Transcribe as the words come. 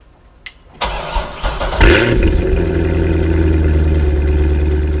You're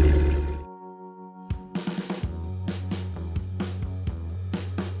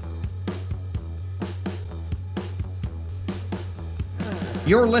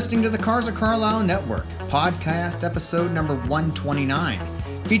listening to the Cars of Carlisle Network, podcast episode number 129,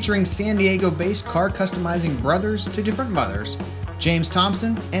 featuring San Diego-based car customizing brothers to different mothers, James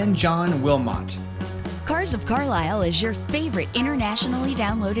Thompson and John Wilmot. Cars of Carlisle is your favorite internationally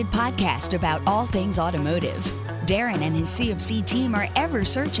downloaded podcast about all things automotive. Darren and his CFC team are ever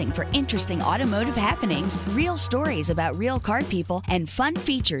searching for interesting automotive happenings, real stories about real car people, and fun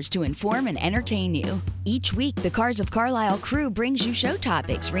features to inform and entertain you. Each week, the Cars of Carlisle crew brings you show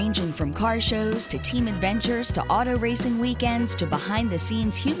topics ranging from car shows to team adventures to auto racing weekends to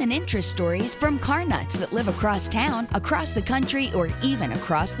behind-the-scenes human interest stories from car nuts that live across town, across the country, or even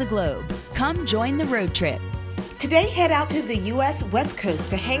across the globe. Come join the road trip. Today, head out to the U.S. West Coast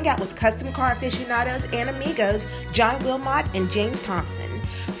to hang out with custom car aficionados and amigos John Wilmot and James Thompson.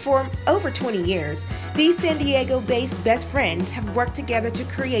 For over 20 years, these San Diego-based best friends have worked together to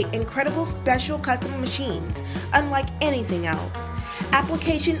create incredible special custom machines, unlike anything else.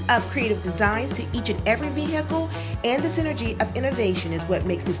 Application of creative designs to each and every vehicle and the synergy of innovation is what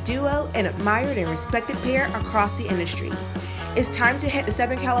makes this duo an admired and respected pair across the industry. It's time to head to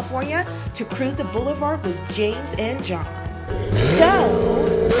Southern California to cruise the boulevard with James and John. So,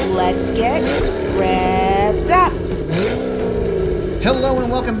 let's get revved up. Hello and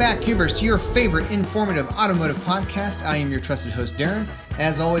welcome back, Cubers, to your favorite informative automotive podcast. I am your trusted host, Darren.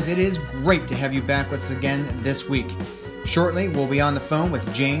 As always, it is great to have you back with us again this week. Shortly, we'll be on the phone with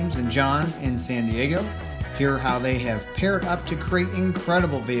James and John in San Diego. Hear how they have paired up to create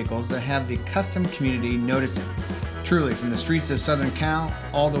incredible vehicles that have the custom community noticing. Truly, from the streets of Southern Cal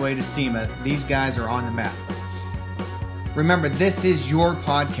all the way to SEMA, these guys are on the map. Remember, this is your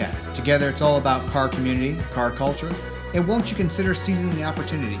podcast. Together, it's all about car community, car culture, and won't you consider seizing the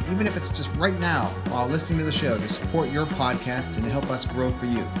opportunity, even if it's just right now, while listening to the show, to support your podcast and to help us grow for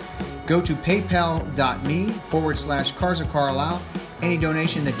you. Go to paypal.me/Cars of Carlisle. Any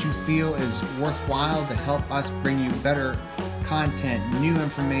donation that you feel is worthwhile to help us bring you better content, new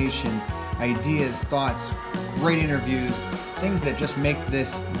information, ideas, thoughts, great interviews, things that just make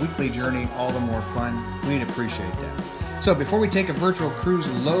this weekly journey all the more fun. We'd appreciate that. So before we take a virtual cruise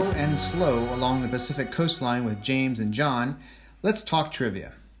low and slow along the Pacific coastline with James and John, let's talk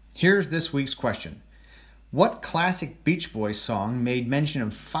trivia. Here's this week's question. What classic Beach Boys song made mention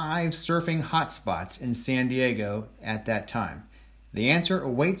of 5 surfing hotspots in San Diego at that time? The answer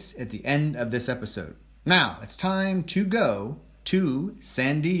awaits at the end of this episode. Now, it's time to go to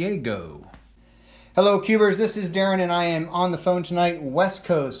San Diego. Hello, Cubers. This is Darren, and I am on the phone tonight, West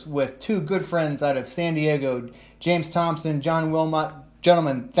Coast, with 2 good friends out of San Diego, James Thompson, John Wilmot.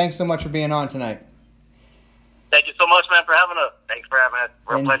 Gentlemen, thanks so much for being on tonight. Thank you so much, man, for having us. Thanks for having us.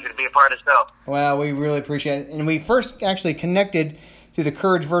 We're a pleasure to be a part of the show. Well, we really appreciate it. And we first actually connected through the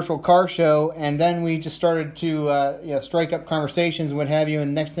Courage Virtual Car Show, and then we just started to strike up conversations and what have you.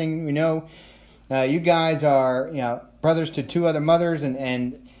 And next thing we know, you guys are brothers to 2 other mothers,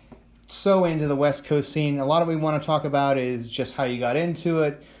 and so into the West Coast scene. A lot of what we want to talk about is just how you got into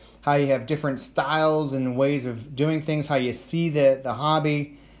it, how you have different styles and ways of doing things, how you see the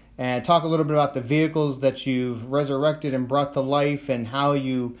hobby, and talk a little bit about the vehicles that you've resurrected and brought to life and how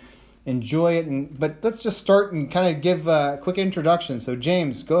you enjoy it. But let's just start and kind of give a quick introduction. So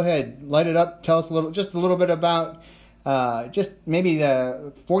James, go ahead, light it up. Tell us a little bit about just maybe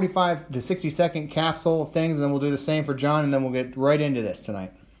the 45 to 60 second capsule of things, and then we'll do the same for John, and then we'll get right into this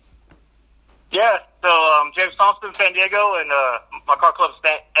tonight. Yeah, so James Thompson, San Diego, and my car club is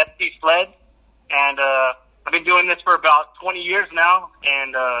FT Sled, and I've been doing this for about 20 years now,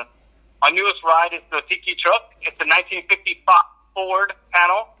 and my newest ride is the Tiki truck. It's a 1955 Ford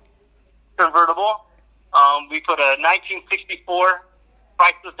panel convertible. We put a 1964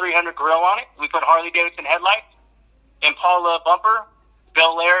 Chrysler 300 grill on it. We put Harley-Davidson headlights, Impala bumper,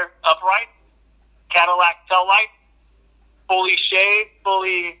 Bel Air upright, Cadillac tail lights, fully shaved,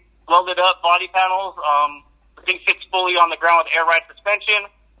 fully welded up body panels. The thing sits fully on the ground with air ride suspension,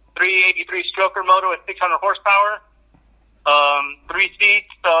 383 stroker motor with 600 horsepower, 3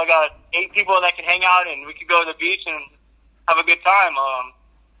 seats. So I got 8 people that can hang out, and we could go to the beach and have a good time.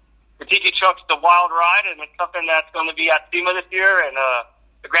 The Tiki truck's the wild ride, and it's something that's going to be at SEMA this year, and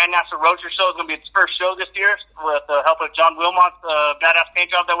the Grand National Roadster Show is going to be its first show this year with the help of John Wilmot's badass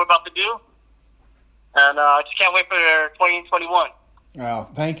paint job that we're about to do. And I just can't wait for 2021.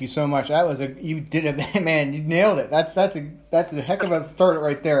 Well, thank you so much. You did it, man. You nailed it. That's a heck of a start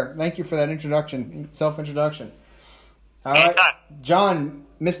right there. Thank you for that self-introduction. All right, John,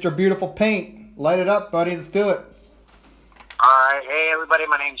 Mr. Beautiful Paint. light it up, buddy. Let's do it. All right. Hey, everybody.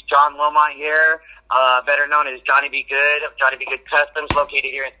 My name's John Wilmot here, better known as Johnny B. Good of Johnny B. Good Customs, located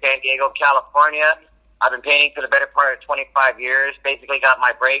here in San Diego, California. I've been painting for the better part of 25 years. Basically got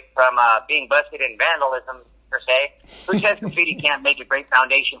my break from being busted in vandalism, per se. Who says graffiti can't make a great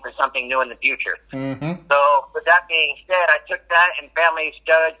foundation for something new in the future? Mm-hmm. So, with that being said, I took that and family's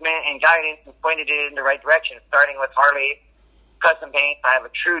judgment and guidance and pointed it in the right direction, starting with Harley custom paints. I have a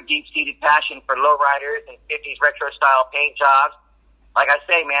true deep-seated passion for lowriders and 50s retro-style paint jobs. Like I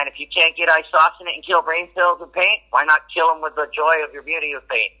say, man, if you can't get ice sauce in it and kill brain cells with paint, why not kill them with the joy of your beauty of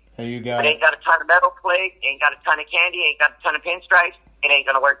paint? There you go. It ain't got a ton of metal plate, ain't got a ton of candy, ain't got a ton of pinstripes. It ain't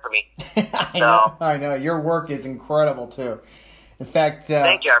going to work for me. I know. Your work is incredible, too. In fact...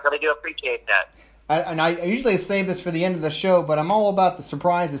 thank you. I really do appreciate that. I usually save this for the end of the show, but I'm all about the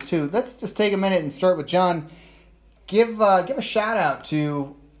surprises, too. Let's just take a minute and start with John. Give a shout-out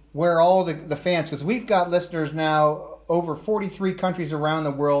to where all the fans... Because we've got listeners now over 43 countries around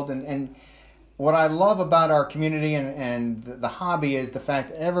the world, and what I love about our community and the hobby is the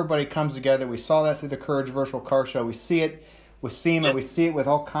fact that everybody comes together. We saw that through the Courage Virtual Car Show. We see it with SEMA. We see it with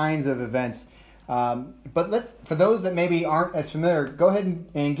all kinds of events. But for those that maybe aren't as familiar, go ahead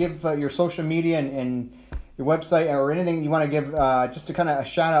and give your social media and your website or anything you want to give just to kind of a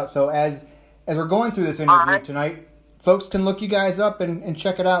shout out. So as we're going through this interview tonight, folks can look you guys up and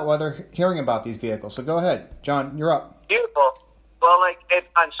check it out while they're hearing about these vehicles. So go ahead, John, you're up. Beautiful. Well,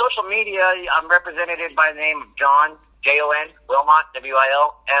 on social media, I'm represented by the name of John, Jon, Wilmot, Wilmot,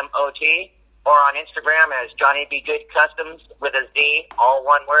 or on Instagram as Johnny B. Good Customs with a Z, all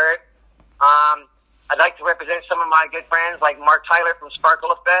one word. I'd like to represent some of my good friends like Mark Tyler from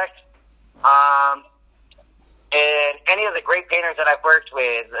Sparkle Effect, and any of the great painters that I've worked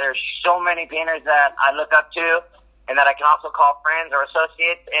with. There's so many painters that I look up to and that I can also call friends or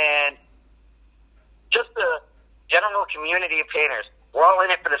associates, and just the general community of painters. We're all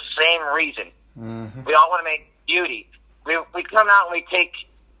in it for the same reason. Mm-hmm. We all want to make beauty. We come out and we take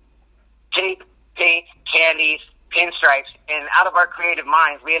tape, paint, candies, pinstripes, and out of our creative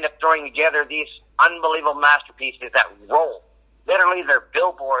minds, we end up throwing together these unbelievable masterpieces that roll. Literally, they're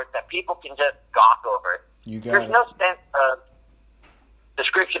billboards that people can just gawk over. There's no sense of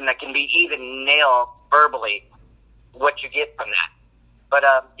description that can be even nailed verbally what you get from that. But,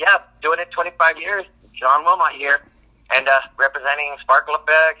 doing it 25 years, John Wilmot here, and representing Sparkle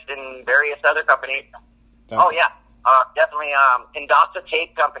Effects and various other companies. Definitely Indasa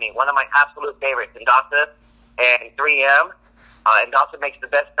Tape Company, one of my absolute favorites. Indasa and 3M. Indasa makes the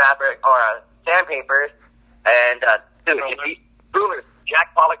best fabric or sandpapers. And Trulers,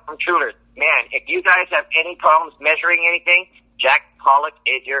 Jack Pollock from Trulers. Man, if you guys have any problems measuring anything, Jack Pollock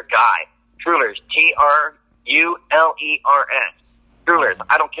is your guy. Trulers, Trulers. Rulers.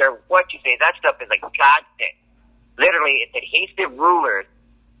 I don't care what you say. That stuff is a godsend. Literally, it's adhesive rulers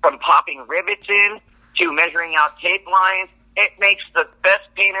from popping rivets in to measuring out tape lines. It makes the best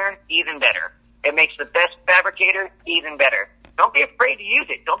painter even better. It makes the best fabricator even better. Don't be afraid to use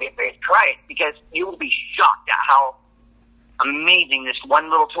it. Don't be afraid to try it because you will be shocked at how amazing this one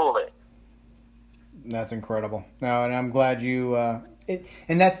little tool is. That's incredible. No, and I'm glad you...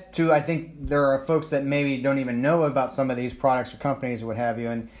 and that's too, I think there are folks that maybe don't even know about some of these products or companies or what have you,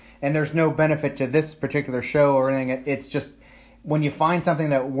 and there's no benefit to this particular show or anything. It's just when you find something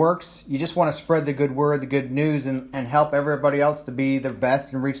that works, you just want to spread the good word, the good news, and help everybody else to be their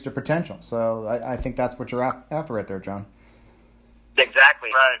best and reach their potential. So I think that's what you're after right there, John. Exactly.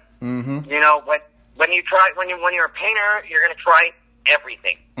 Right. Mm-hmm. You know, when you're a painter, you're going to try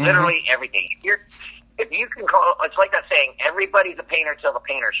everything, literally everything. If you can call, it's like that saying, everybody's a painter till the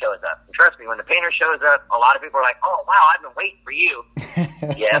painter shows up. And trust me, when the painter shows up, a lot of people are like, oh, wow, I've been waiting for you.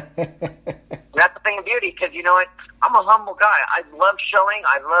 Yeah. That's the thing of beauty, because you know what? I'm a humble guy. I love showing.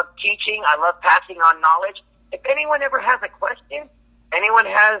 I love teaching. I love passing on knowledge. If anyone ever has a question, anyone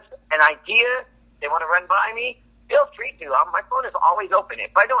has an idea, they want to run by me, feel free to. My phone is always open.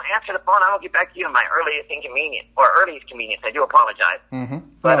 If I don't answer the phone, I will get back to you in my earliest convenience. I do apologize. Mm-hmm.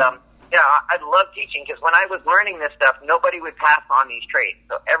 But, yeah, I love teaching because when I was learning this stuff, nobody would pass on these trades.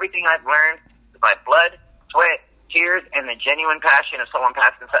 So everything I've learned is by blood, sweat, tears, and the genuine passion of someone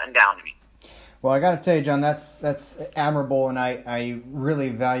passing something down to me. Well, I got to tell you, John, that's admirable, and I really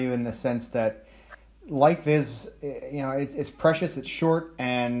value in the sense that life is, it's precious, it's short,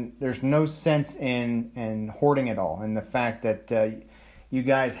 and there's no sense in hoarding it all. And the fact that you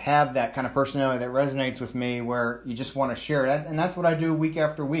guys have that kind of personality that resonates with me where you just want to share it. And that's what I do week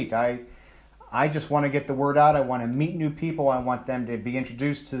after week. I just want to get the word out. I want to meet new people. I want them to be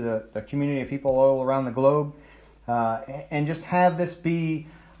introduced to the community of people all around the globe. And just have this be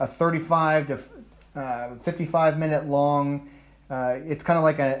a 35 to 55-minute long. It's kind of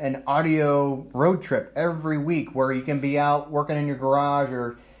like an audio road trip every week where you can be out working in your garage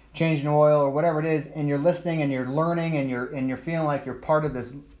or changing oil or whatever it is, and you're listening and you're learning and you're feeling like you're part of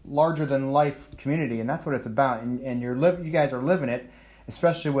this larger than life community, and that's what it's about. And you guys are living it,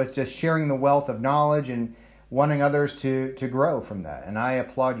 especially with just sharing the wealth of knowledge and wanting others to grow from that. And I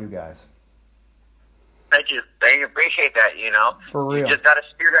applaud you guys. Thank you. Appreciate that, For real. You just got to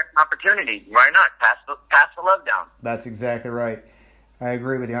spear that opportunity. Why not? Pass the love down. That's exactly right. I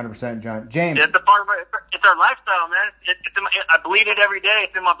agree with you 100%, John. James. It's our lifestyle, man. I bleed it every day.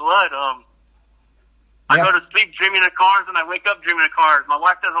 It's in my blood. I go to sleep dreaming of cars, and I wake up dreaming of cars. My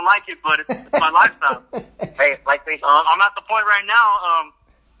wife doesn't like it, but it's my lifestyle. Hey, like this. I'm at the point right now. I'm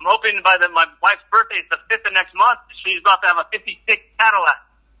hoping by my wife's birthday is the 5th of next month. She's about to have a '56 Cadillac.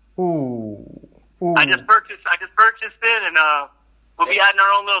 Ooh. I just purchased it, and we'll be adding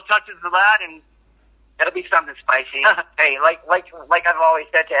our own little touches to that, and it'll be something spicy. Hey, like I've always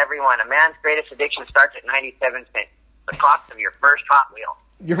said to everyone, a man's greatest addiction starts at 97 cents. The cost of your first Hot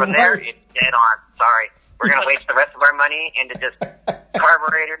Wheel. From there, it's dead on. Sorry. We're going to waste the rest of our money into just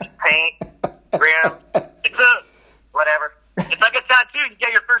carburetors, paint, rims. It's whatever. It's like a tattoo. You get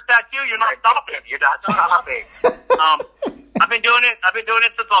your first tattoo, you're not stopping. You're not stopping. I've been doing it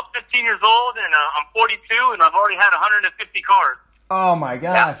since I was 15 years old, and I'm 42, and I've already had 150 cars. Oh my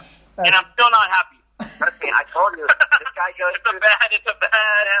gosh! Yeah. And I'm still not happy. Trust me, I told you. This guy goes. It's a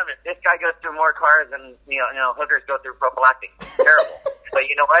bad habit. This guy goes through more cars than hookers go through prophylactic. Terrible. But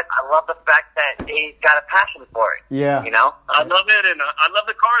you know what? I love the fact that he's got a passion for it. Yeah. I love it, and I love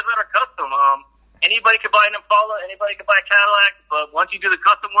the cars that are custom. Anybody could buy an Impala, anybody could buy a Cadillac, but once you do the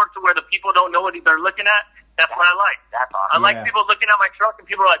custom work to where the people don't know what they're looking at, that's what I like. That's awesome. I like people looking at my truck, and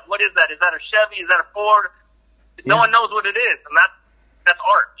people are like, "What is that? Is that a Chevy? Is that a Ford?" No one knows what it is, and that's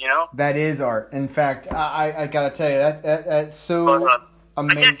art, That is art. In fact, I gotta tell you that's so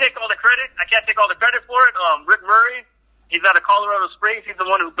amazing. I can't take all the credit for it. Rick Murray, he's out of Colorado Springs. He's the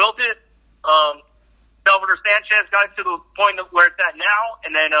one who built it. Salvador Sanchez got it to the point of where it's at now,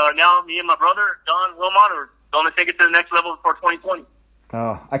 and then now me and my brother John Wilmot are going to take it to the next level for 2020.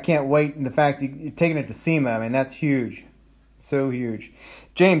 Oh, I can't wait! And the fact that you're taking it to SEMA, I mean, that's huge, so huge.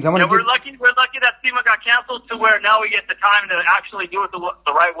 James, I'm gonna. We're lucky that SEMA got canceled to where now we get the time to actually do it the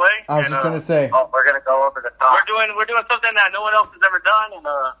right way. I was just going to say. Oh, we're going to go over the top. We're doing something that no one else has ever done, and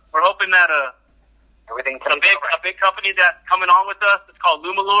we're hoping that everything a big company that's coming on with us. It's called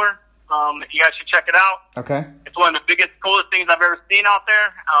Lumalure. You guys should check it out. Okay. It's one of the biggest, coolest things I've ever seen out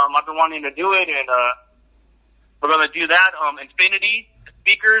there. I've been wanting to do it, and we're going to do that. Infinity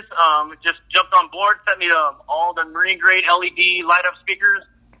speakers just jumped on board, sent me all the marine grade LED light up speakers.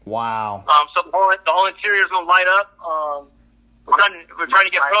 Wow. So the whole interior is going to light up. We're trying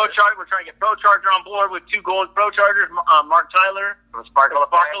to get Pro Charger on board with 2 gold Pro Chargers. Mark Tyler from Sparkle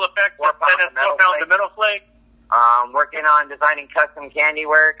Effect, 4 pounds of metal flake. Working on designing custom candy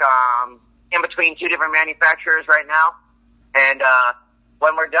work in between 2 different manufacturers right now. And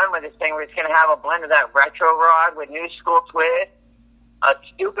when we're done with this thing, we're just going to have a blend of that retro rod with new school twist, a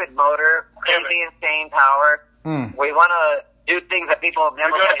stupid motor, crazy insane power. We want to do things that people have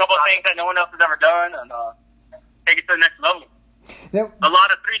never done. We're doing a couple of things that no one else has ever done, and take it to the next level. Yep. A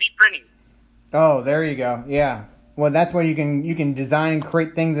lot of 3D printing. Oh, there you go. Yeah. Well, that's where you can design and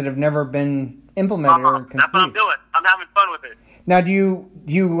create things that have never been implemented or conceived. That's what I'm doing. I'm having fun with it. Now, do you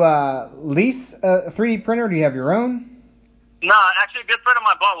lease a 3D printer? Or do you have your own? No, actually, a good friend of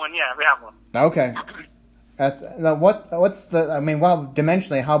mine bought one. Yeah, we have one. Okay. That's what's the? I mean, well,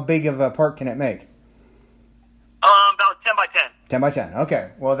 dimensionally, how big of a part can it make? About 10 by 10. 10 by 10.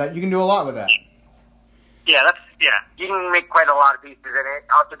 Okay. Well, you can do a lot with that. Yeah, you can make quite a lot of pieces in it.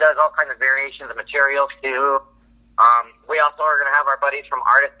 Also does all kinds of variations of materials too. We also are going to have our buddies from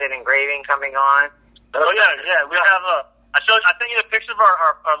Artisan Engraving coming on. Oh yeah. We have I sent you the picture of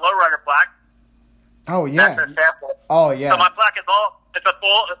our lowrider plaque. Oh yeah. That's a sample. Oh yeah. So my plaque is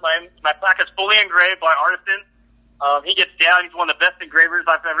my plaque is fully engraved by Artisan. He gets down. He's one of the best engravers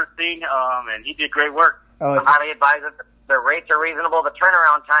I've ever seen. And he did great work. Oh, I highly advise it. The rates are reasonable. The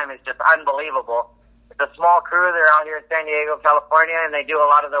turnaround time is just unbelievable. It's a small crew. They're out here in San Diego, California, and they do a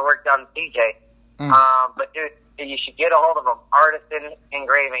lot of their work down in CJ. But dude, you should get a hold of them. Artisan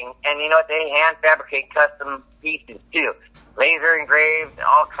Engraving, and you know what? They hand fabricate custom pieces too. Laser engraved,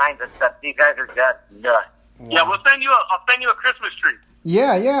 all kinds of stuff. These guys are just nuts. Wow. Yeah, I'll send you a Christmas tree.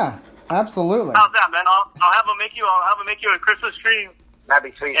 Yeah, absolutely. How's that, man? I'll have them make you a Christmas tree.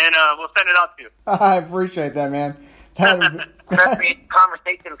 That'd be sweet. And we'll send it out to you. I appreciate that, man. Trust me,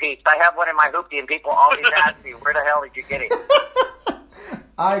 conversation piece. I have one in my hoopty, and people always ask me, "Where the hell did you get it?"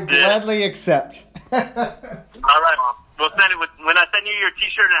 I gladly accept. All right, Mom. We'll send it when I send you your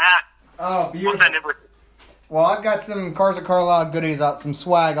T-shirt and hat. Oh, beautiful. We'll send it with. Well, I've got some Cars of Carlisle goodies out, some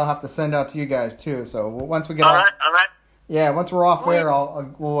swag I'll have to send out to you guys too. So once we get all right. Yeah, once we're off air,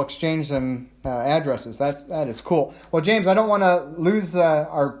 we'll exchange some addresses. That is cool. Well, James, I don't want to lose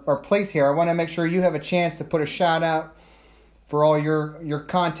our place here. I want to make sure you have a chance to put a shout out for all your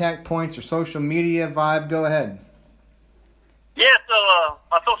contact points, your social media vibe. Go ahead. Yeah, so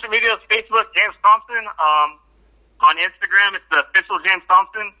my social media is Facebook, James Thompson. On Instagram, it's the official James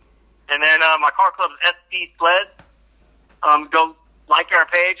Thompson. And then my car club is SP Sled. Go like our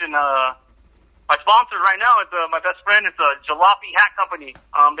page. And my sponsor right now is my best friend. It's a Jalopy Hat Company.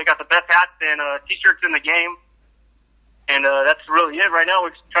 They got the best hats and T-shirts in the game. And that's really it right now.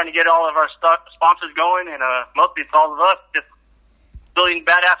 We're just trying to get all of our sponsors going. And mostly it's all of us just building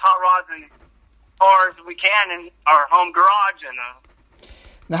badass hot rods and cars we can in our home garage. And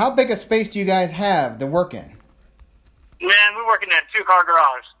now, how big a space do you guys have to work in? Man, we're working in a 2-car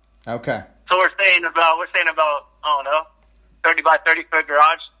garage. Okay. So we're saying about I don't know, 30 by 30 foot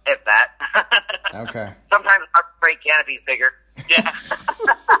garage, if that. Okay. Sometimes our freight canopy is bigger. Yeah.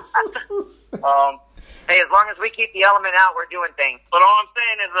 Hey, as long as we keep the element out, we're doing things. But all I'm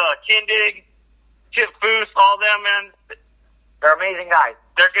saying is Kindig, Chip Foose, all them, man. They're amazing guys.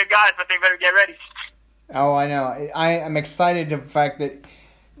 They're good guys, but they better get ready. Oh, I know. I am excited to the fact that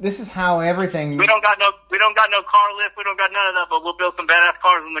this is how everything. We don't got no car lift. We don't got none of that, but we'll build some badass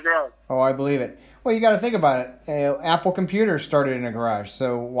cars in the garage. Oh, I believe it. Well, you got to think about it. Apple Computers started in a garage,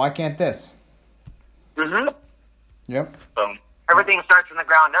 so why can't this? Mm-hmm. Yep. So everything starts from the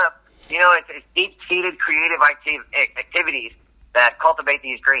ground up. You know, it's deep-seated creative activities that cultivate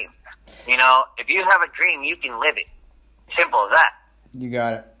these dreams. You know, if you have a dream, you can live it. Simple as that. You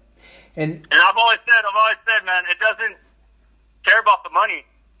got it. And I've always said, man, it doesn't care about the money.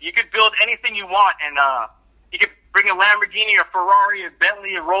 You could build anything you want, and you could bring a Lamborghini or Ferrari or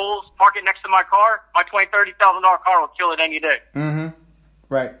Bentley or Rolls, park it next to my car. My $20,000-$30,000 car will kill it any day. Mm-hmm.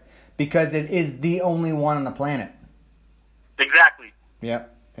 Right. Because it is the only one on the planet. Exactly. Yep.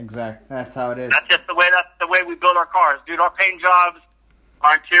 Exactly. That's how it is. That's the way we build our cars, dude. Our paint jobs,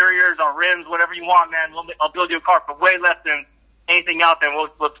 our interiors, our rims, whatever you want, man. I'll build you a car for way less than anything out there, and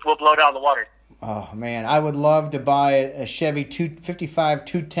we'll blow it out of the water. Oh, man. I would love to buy a Chevy 55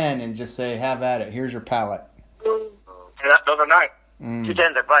 210 and just say, have at it. Here's your pallet. Yeah, those are nice.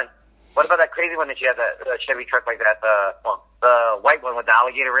 210s are fun. What about that crazy one that you had, the Chevy truck like that, the white one with the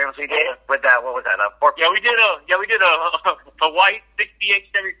alligator rims we did? With that, what was that, Yeah, we did a white 68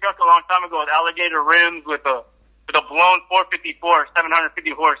 Chevy truck a long time ago with alligator rims with a blown 454,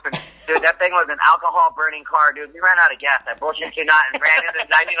 750 horse. And dude, that thing was an alcohol-burning car, dude. We ran out of gas. That bullshit came out and ran into the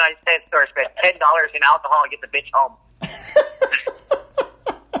 99-cent store, spent $10 in alcohol to get the bitch home.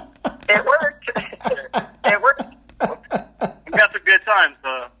 It worked. It worked. We got some good times.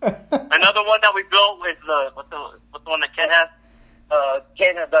 Another one that we built was what's the one that Ken has?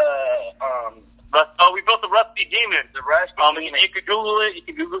 We built the Rusty Demon. The Rusty Demon. You could Google it. You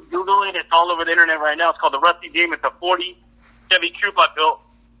can Google it. It's all over the internet right now. It's called the Rusty Demon. It's a 40 Chevy Coupe I built.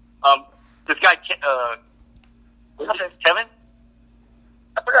 This guy, what's his name? Kevin?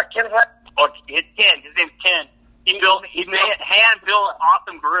 I forgot Ken what? Oh, it's Ken. His name's Ken. He made hand-built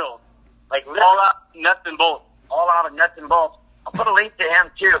awesome grills. Like all out nuts and bolts. All out of nuts and bolts. I'll put a link to him,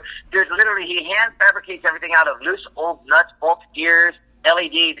 too. Dude, literally, he hand fabricates everything out of loose old nuts, bolts, gears,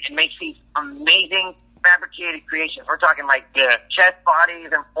 LEDs, and makes these amazing fabricated creations. We're talking like chest bodies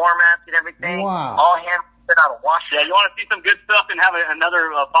and floor mats and everything. Wow. All hand put out of washer. Yeah, you want to see some good stuff and have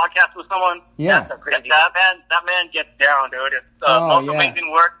another podcast with someone? Yeah. That's crazy. That man gets down, dude. It's most amazing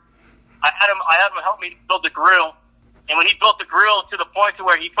work. I had him help me build the grill. And when he built the grill to the point to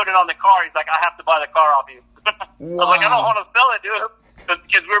where he put it on the car, he's like, I have to buy the car off you. Wow. I was like, I don't want to sell it, dude.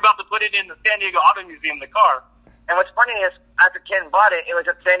 Because we're about to put it in the San Diego Auto Museum, the car. And what's funny is, after Ken bought it, it was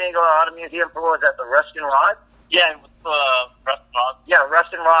at San Diego Auto Museum for, what was that, the Rust and Rod? Yeah, it was Rust and Rod. Yeah,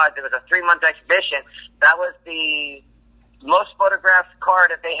 Rust and Rod. It was a 3-month exhibition. That was the most photographed car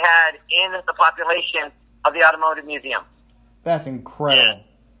that they had in the population of the Automotive Museum. That's incredible.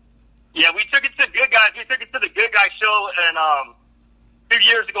 Yeah, we took it to Good Guys. We took it to the Good Guys show and 2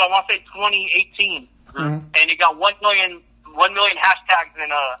 years ago. I want to say 2018. Mm-hmm. And it got 1 million hashtags in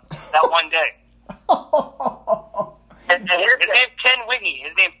that one day. And here's His name's Ken Whitney.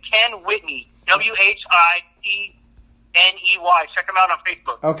 WHITNEY. Check him out on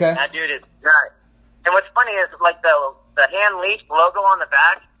Facebook. Okay. that dude is nuts. And what's funny is, like, the hand-leafed logo on the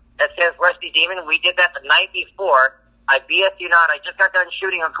back that says Rusty Demon, we did that the night before. I BS you not, I just got done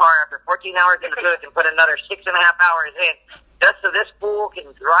shooting a car after 14 hours in the booth and put another 6.5 hours in just so this fool can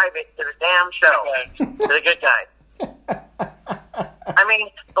drive it to the damn show. To the good guy. I mean,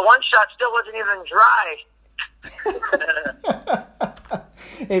 the one shot still wasn't even dry.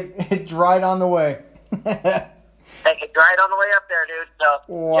 It dried on the way. It dried on the way up there, dude. So,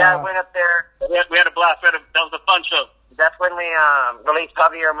 wow. yeah, I went up there. We had a blast. That was a fun show. That's when we released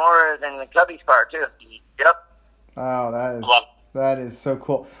Javier Morris in the Cubby's car, too. Yep. Oh, that is so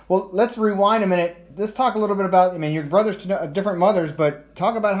cool. Well, let's rewind a minute. Let's talk a little bit about, I mean, your brothers to different mothers, but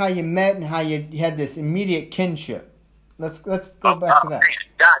talk about how you met and how you had this immediate kinship. Let's go back to that.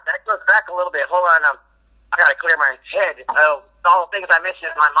 God, that goes back a little bit. Hold on. I got to clear my head. All the things I miss in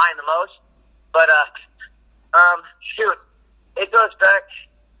my mind the most. But, shoot, it goes back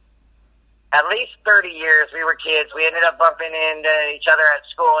at least 30 years. We were kids. We ended up bumping into each other at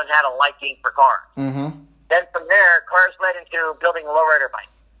school and had a liking for cars. Mm-hmm. Then from there, cars led into building a lowrider bike.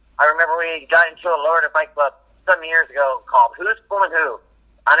 I remember we got into a lowrider bike club some years ago called Who's Pulling Who?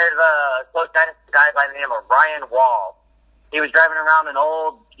 Under the close dynasty guy by the name of Ryan Wall. He was driving around an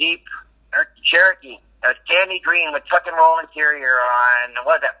old Jeep Cherokee. It was candy green with tuck and roll interior on,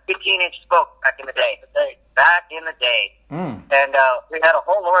 what was that, 15-inch spoke back in the day. Back in the day. Mm. And we had a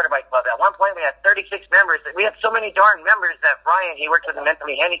whole lowrider bike club. At one point, we had 36 members. We had so many darn members that Brian, he worked with the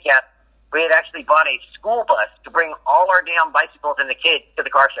mentally handicapped, we had actually bought a school bus to bring all our damn bicycles and the kids to the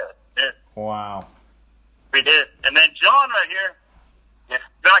car shows. Yeah. Wow. We did. And then John right here,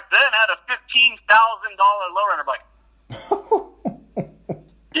 back then had a $15,000 lowrider bike.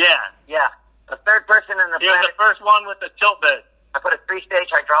 Yeah. The third person in the He was planet. the first one with the tilt bed. I put a 3-stage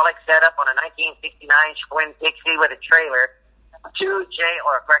hydraulic setup on a 1969 Schwinn Pixie with a trailer,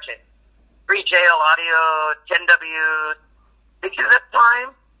 3JL audio, 10W, 6 at the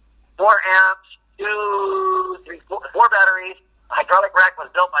time, 4 amps, 4 batteries. The hydraulic rack was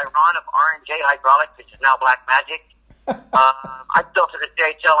built by Ron of R&J Hydraulics, which is now Black Magic. I still to this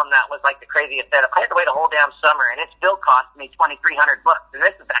day tell him that was like the craziest setup. I had to wait a whole damn summer, and it still cost me $2,300 bucks. And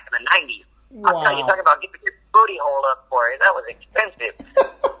this is back in the 90s. Wow. I'm telling you, talking about getting your booty hole up for it. That was expensive.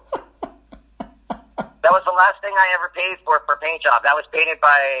 That was the last thing I ever paid for paint job. That was painted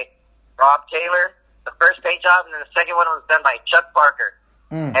by Rob Taylor, the first paint job, and then the second one was done by Chuck Parker.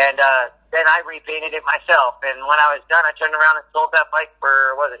 Mm. And then I repainted it myself. And when I was done, I turned around and sold that bike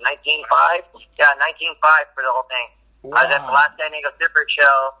for, what was it, $19,500? Yeah, $19,500 for the whole thing. Wow. I was at the last San Diego Super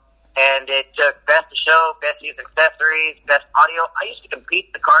Show, and it took best of show, best used accessories, best audio. I used to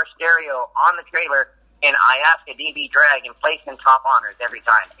compete the car stereo on the trailer in Iasca DB Drag and place in top honors every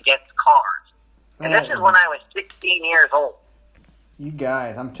time against cars. And this is when I was 16 years old. You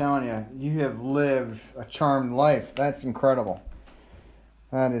guys, I'm telling you, you have lived a charmed life. That's incredible.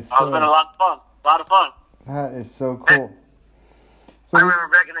 That is It's been a lot of fun. That is so cool. So I remember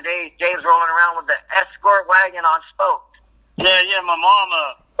back in the day, James rolling around with the Escort wagon on spokes. Yeah. My mom,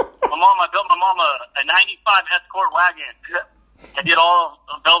 I built my mom a 95 Escort wagon. I did all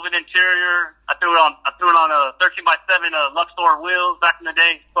velvet interior. I threw it on a 13x7 Luxor wheels back in the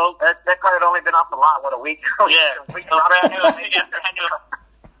day. Spoke. That car had only been off the lot, what, a week? Yeah, We dropped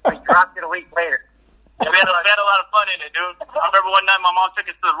it a week later. Yeah, we had a lot of fun in it, dude. I remember one night my mom took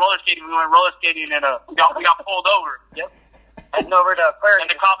us to the roller skating. We went roller skating and we got pulled over. Yep. Heading over to Aquarium. And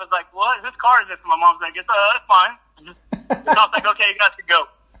the cop was like, "What? Whose car is this?" And my mom's like, "It's fine." The cop's like, "Okay, you guys can go."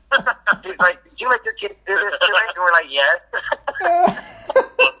 He's like, "Did you let your kids do this too?" And we're like, "Yes."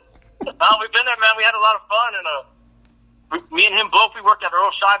 We've been there, man. We had a lot of fun, and me and him both. We worked at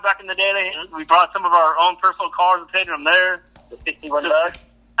Earl Scheib back in the day. We brought some of our own personal cars and painted them there. The 61 bucks.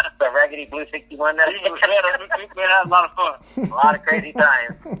 The raggedy blue 61. We had a lot of fun. A lot of crazy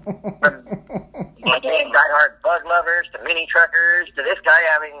times. From diehard bug lovers to mini truckers to this guy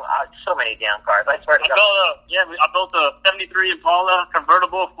having so many damn cars. I swear to God. I built a 73 Impala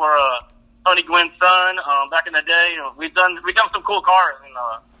convertible for Tony Gwynn's son back in the day. We've done some cool cars, and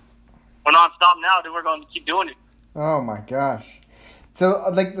we're non-stop now. Dude, we're going to keep doing it. Oh my gosh! So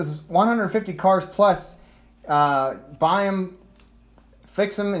like this 150 cars plus, buy them,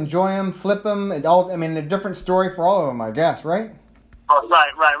 fix them, enjoy them, flip them. It all. I mean, a different story for all of them, I guess, right? Oh,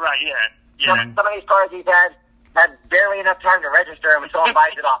 right. Yeah. Some of these cars he's had barely enough time to register them, and someone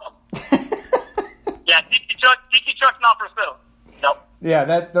buys it off him. Yeah, Tiki Truck's not for sale. Nope. Yeah,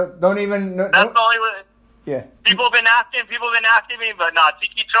 that don't even. That's the only way. Yeah. People have been asking me, but no,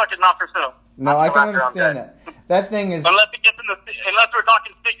 Tiki Truck is not for sale. No, I can understand that. That thing is. Unless we're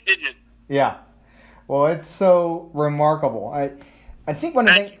talking 6 digits. Yeah. Well, it's so remarkable. I think one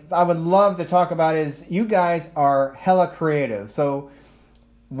of the things I would love to talk about is you guys are hella creative. So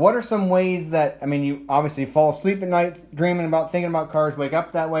what are some ways that, I mean, you obviously fall asleep at night dreaming about, thinking about cars, wake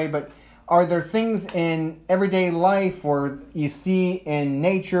up that way, but are there things in everyday life or you see in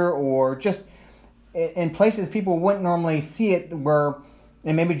nature or just in places people wouldn't normally see it where,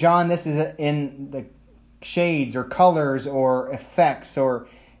 and maybe John, this is in the shades or colors or effects, or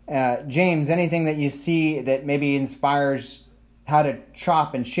James, anything that you see that maybe inspires how to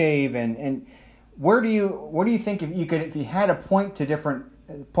chop and shave, and where do you think if you had to point to different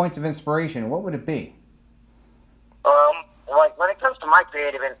points of inspiration, what would it be? Like when it comes to my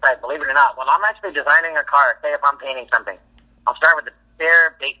creative insight, believe it or not, when I'm actually designing a car, say if I'm painting something, I'll start with the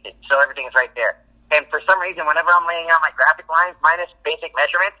bare basics, so everything's right there. And for some reason, whenever I'm laying out my graphic lines minus basic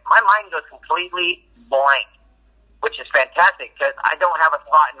measurements, my mind goes completely blank, which is fantastic because I don't have a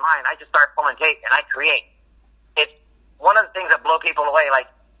thought in mind. I just start pulling tape and I create. It's one of the things that blow people away.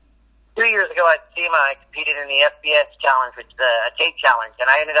 Like 2 years ago at SEMA, I competed in the FBS challenge, which is a tape challenge, and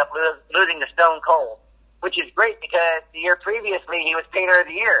I ended up losing to Stone Cold, which is great because the year previously he was Painter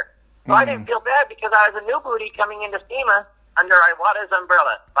of the Year. So I didn't feel bad because I was a new booty coming into SEMA under Iwata's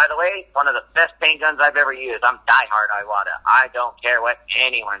umbrella. By the way, one of the best paint guns I've ever used. I'm diehard Iwata. I don't care what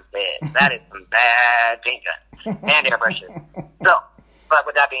anyone says. That is some bad paint guns and airbrushes. So, but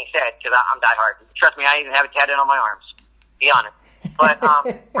with that being said, because I'm diehard, trust me, I even have it tattooed on my arms. Be honest. But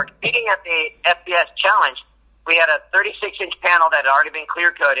we're competing at the FBS challenge. We had a 36-inch panel that had already been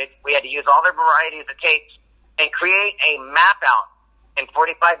clear-coated. We had to use all the varieties of tapes and create a map out in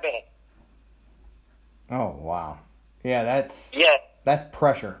 45 minutes. Oh, wow. Yeah, that's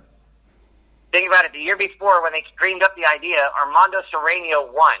pressure. Think about it. The year before, when they dreamed up the idea, Armando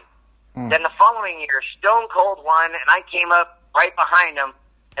Serrano won. Then the following year, Stone Cold won, and I came up right behind him.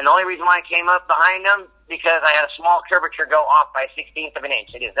 And the only reason why I came up behind him, because I had a small curvature go off by 1/16 of an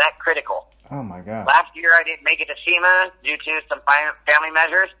inch. It is that critical. Oh, my God. Last year, I didn't make it to SEMA due to some family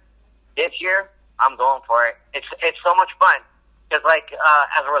measures. This year, I'm going for it. It's so much fun. Because,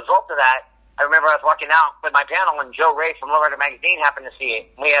 as a result of that, I remember I was walking out with my panel when Joe Ray from Lowrider Magazine happened to see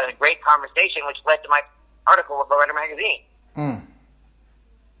it. We had a great conversation, which led to my article with Lowrider Magazine.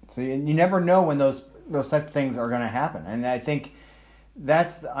 So you never know when those type of things are going to happen. And I think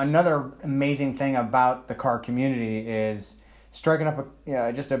that's another amazing thing about the car community is striking up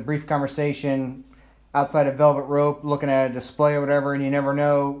just a brief conversation outside of Velvet Rope, looking at a display or whatever, and you never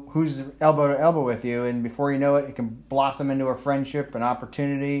know who's elbow to elbow with you. And before you know it, it can blossom into a friendship, an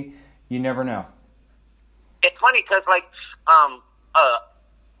opportunity. You never know. It's funny because,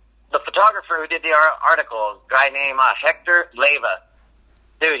 the photographer who did the article, a guy named Hector Leyva,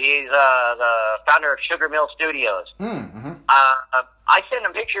 dude, he's the founder of Sugar Mill Studios. I send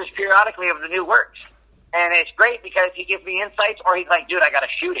him pictures periodically of the new works. And it's great because he gives me insights, or he's like, dude, I got to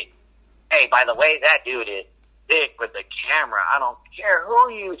shoot it. Hey, by the way, that dude is thick with the camera. I don't care who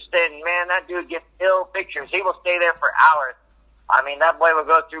you send, man. That dude gets ill pictures. He will stay there for hours. I mean, that boy will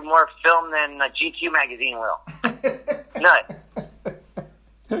go through more film than a GQ magazine will. Nuts.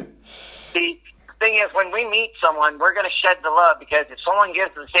 The thing is, when we meet someone, we're going to shed the love because if someone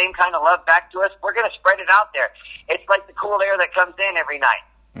gives the same kind of love back to us, we're going to spread it out there. It's like the cool air that comes in every night.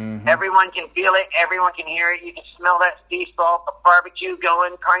 Everyone can feel it. Everyone can hear it. You can smell that sea salt, the barbecue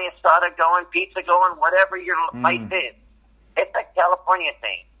going, carne asada going, pizza going, whatever your life is. It's a California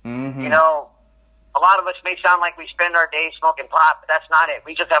thing. You know, a lot of us may sound like we spend our days smoking pot, but that's not it.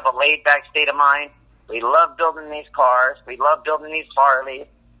 We just have a laid-back state of mind. We love building these cars. We love building these Harleys.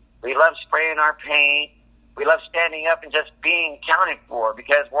 We love spraying our paint. We love standing up and just being counted for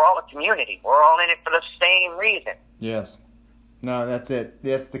because we're all a community. We're all in it for the same reason. Yes. No, that's it.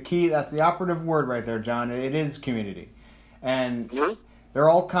 That's the key. That's the operative word right there, John. It is community. And there are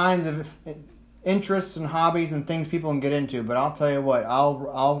all kinds of interests and hobbies and things people can get into, but I'll tell you what,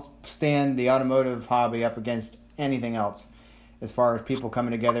 I'll stand the automotive hobby up against anything else as far as people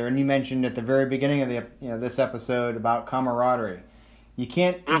coming together. And you mentioned at the very beginning of the this episode about camaraderie. You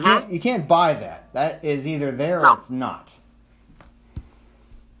can't buy that. That is either there or it's not.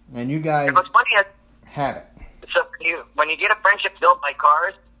 And you guys have it. So when you get a friendship built by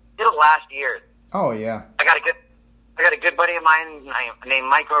cars, it'll last years. Oh yeah. I got a good buddy of mine named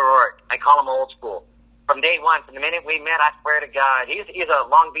Mike O'Rourke. I call him old school. From day one, from the minute we met, I swear to God, he's a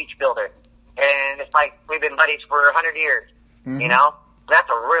Long Beach builder, and it's like we've been buddies for 100 years. You know, that's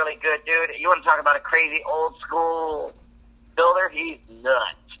a really good dude. You want to talk about a crazy old school builder? He's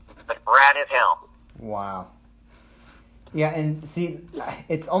nuts, but rad as hell. Wow. Yeah, and see,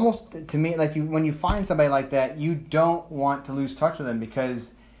 it's almost, to me, like when you find somebody like that, you don't want to lose touch with them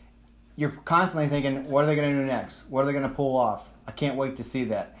because you're constantly thinking, what are they going to do next? What are they going to pull off? I can't wait to see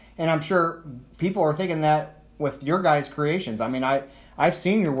that. And I'm sure people are thinking that with your guys' creations. I mean, I've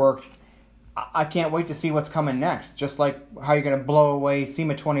seen your work I can't wait to see what's coming next. Just like how you're going to blow away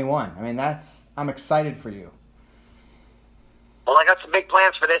SEMA 21. I mean, I'm excited for you. Well, I got some big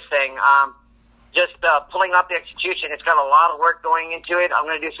plans for this thing. Just pulling up the execution. It's got a lot of work going into it. I'm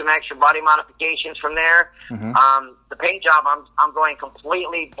going to do some extra body modifications from there. The paint job, I'm going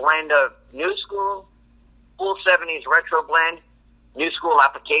completely blend of new school, full 70s retro blend, new school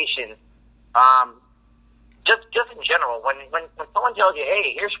application. Just in general, when someone tells you,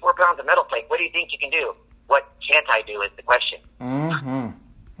 hey, here's 4 pounds of metal flake, what do you think you can do? What can't I do is the question.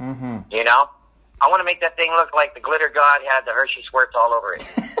 You know? I want to make that thing look like the glitter god had the Hershey squirts all over it.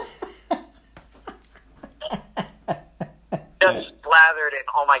 Just slathered and,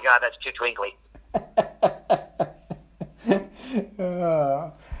 oh my God, that's too twinkly.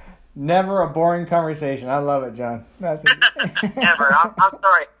 Never a boring conversation. I love it, John. That's it. Never. I'm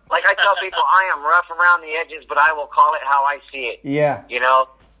sorry. Like I tell people, I am rough around the edges, but I will call it how I see it. Yeah. You know,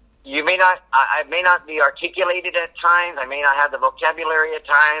 you may not, I may not be articulated at times. I may not have the vocabulary at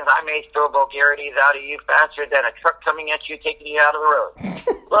times. I may throw vulgarities out of you faster than a truck coming at you, taking you out of the road.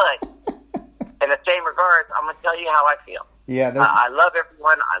 But in the same regards, I'm going to tell you how I feel. Yeah. I love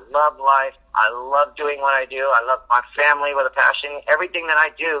everyone. I love life. I love doing what I do. I love my family with a passion. Everything that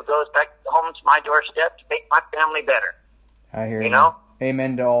I do goes back home to my doorstep to make my family better. I hear you. You know?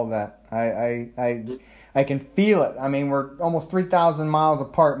 Amen to all that. I can feel it. I mean, we're almost 3,000 miles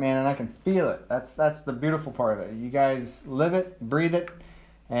apart, man, and I can feel it. That's the beautiful part of it. You guys live it, breathe it,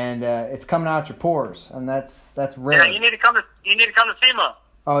 and it's coming out your pores, and that's rare. Yeah, you need to come to SEMA.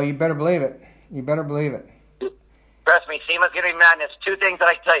 Oh, you better believe it. You better believe it. Trust me, SEMA's going to be madness. 2 things that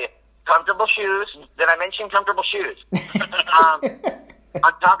I can tell you. Comfortable shoes. Did I mention comfortable shoes? On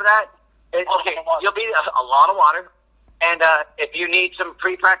top of that, you'll be a lot of water. And if you need some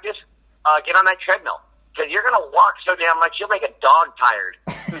pre-practice, get on that treadmill. Because you're going to walk so damn much, you'll make a dog tired.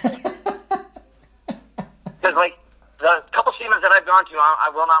 Because, like, the couple SEMAs that I've gone to,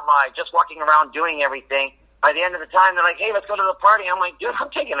 I will not lie, just walking around doing everything, by the end of the time, they're like, hey, let's go to the party. I'm like, dude, I'm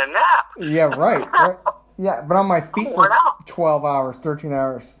taking a nap. Yeah, right. Yeah, but on my feet for 12 hours, 13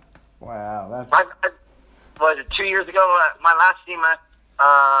 hours. Wow, that's... Was it 2 years ago, my last SEMA,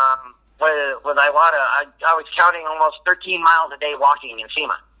 with Iwata, I was counting almost 13 miles a day walking in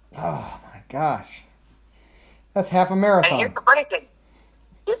SEMA. Oh, my gosh. That's half a marathon. And here's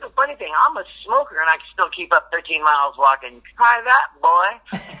the funny thing. I'm a smoker, and I can still keep up 13 miles walking. Try that, boy.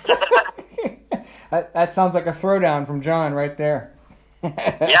 That sounds like a throwdown from John right there.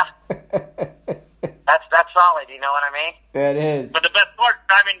 Yeah. That's solid, you know what I mean? It is. But the best part,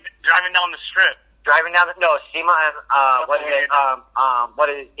 driving down the strip. SEMA and what is it?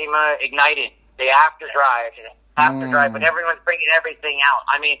 SEMA Ignited. They have to drive, but everyone's bringing everything out.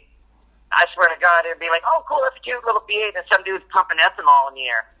 I mean, I swear to God, it'd be like, oh, cool, that's a cute little V8, and some dude's pumping ethanol in the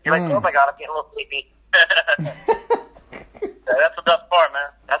air. You're like, oh my God, I'm getting a little sleepy. That's the best part, man.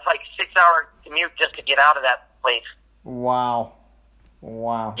 That's like 6-hour commute just to get out of that place. Wow.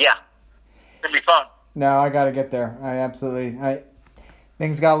 Yeah. It'd be fun. No, I got to get there.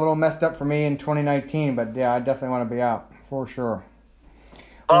 Things got a little messed up for me in 2019, but yeah, I definitely want to be out for sure.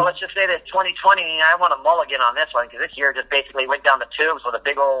 Well, let's just say that 2020, I want a mulligan on this one, because this year just basically went down the tubes with a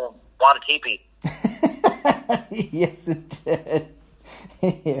big old wad of teepee. Yes, it did.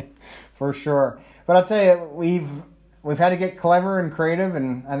 Yeah, for sure. But I'll tell you, we've had to get clever and creative,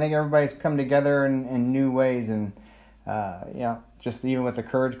 and I think everybody's come together in new ways. And just even with the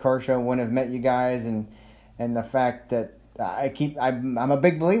Courage Car Show, wouldn't have met you guys, and the fact that I'm a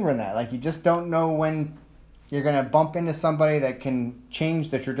big believer in that. Like, you just don't know when you're going to bump into somebody that can change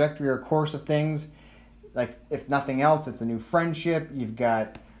the trajectory or course of things. Like, if nothing else, it's a new friendship. You've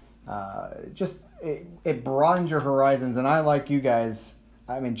got it broadens your horizons. And I like you guys,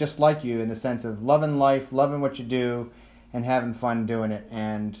 I mean, just like you in the sense of loving life, loving what you do, and having fun doing it.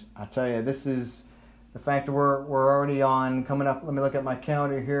 And I'll tell you, this is the fact that we're already on, coming up, let me look at my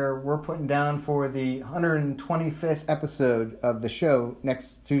calendar here. We're putting down for the 125th episode of the show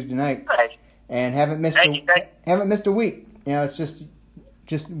next Tuesday night. Right. And haven't missed a week. You know, it's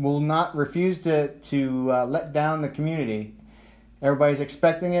just will not refuse to let down the community. Everybody's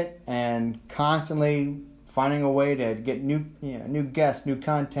expecting it and constantly finding a way to get new guests, new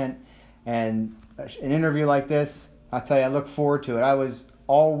content, and an interview like this. I'll tell you, I look forward to it. I was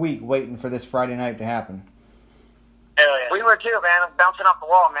all week waiting for this Friday night to happen. Hell yeah. We were too, man. Bouncing off the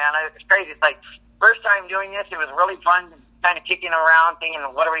wall, man. It's crazy. It's like first time doing this. It was really fun. Kind of kicking around, thinking,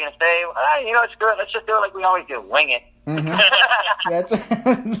 what are we going to say? Screw it. Let's just do it like we always do. Wing it. Mm-hmm.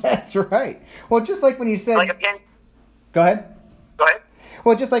 That's right. Well, just like when you said... Like a pin. Go ahead. Go ahead.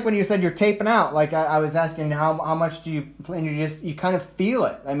 Well, just like when you said you're taping out, like I was asking how much do you... And you kind of feel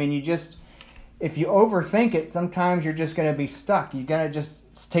it. I mean, you just... if you overthink it, sometimes you're just going to be stuck. You got to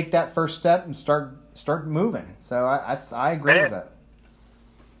just take that first step and start moving. So I agree with that.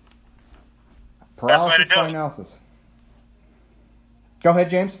 Paralysis by analysis. Go ahead,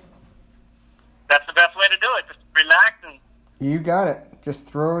 James. That's the best way to do it. Just relax and you got it. Just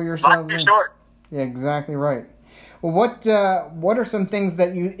throw yourself in. Short. Yeah, exactly right. Well, what are some things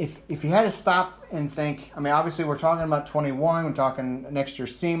that you, if you had to stop and think, I mean, obviously we're talking about 21, we're talking next year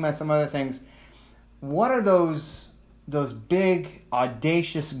SEMA, some other things. What are those big,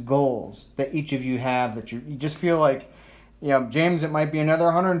 audacious goals that each of you have that you just feel like, James, it might be another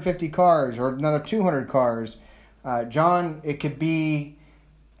 150 cars or another 200 cars. John, it could be,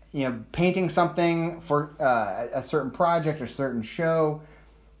 painting something for a certain project or certain show.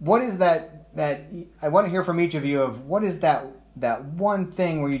 What is that I want to hear from each of you of what is that one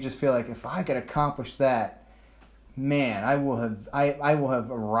thing where you just feel like if I could accomplish that, man, I will have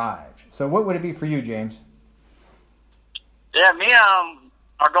arrived. So what would it be for you, James? Yeah, me,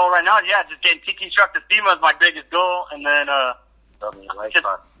 our goal right now is just getting Tiki Truck to SEMA is my biggest goal, and then building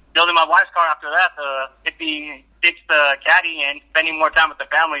my wife's car after that, the 56 Caddy, and spending more time with the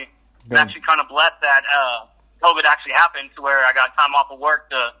family. I'm actually kind of blessed that COVID actually happened to where I got time off of work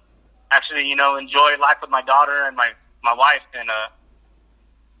to actually, enjoy life with my daughter and my wife, and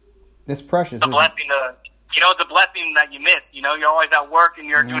it's precious. The blessing, it's a blessing that you miss. You're always at work and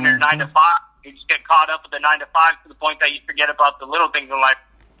you're doing your 9 to 5. You just get caught up with the 9 to 5 to the point that you forget about the little things in life,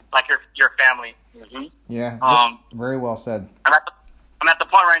 like your family. Mm-hmm. Yeah, very well said. I'm at the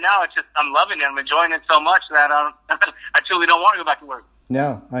point right now. It's just I'm loving it. I'm enjoying it so much that I truly don't want to go back to work.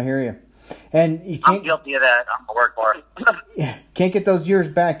 No, I hear you. And you can't. I'm guilty of that. I'm a work for it. Yeah, can't get those years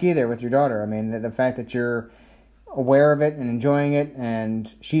back either with your daughter. I mean, the fact that you're aware of it and enjoying it,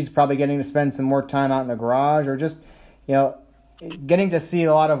 and she's probably getting to spend some more time out in the garage, or just, getting to see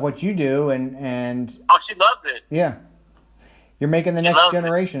a lot of what you do, and oh, she loves it. Yeah, you're making the next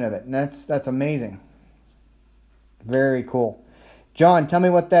generation of it, and that's amazing. Very cool. John, tell me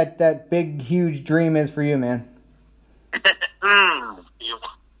what that big, huge dream is for you, man.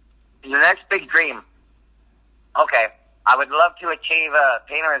 The next big dream. Okay. I would love to achieve a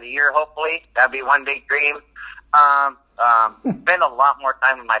Painter of the Year, hopefully. That'd be one big dream. Spend a lot more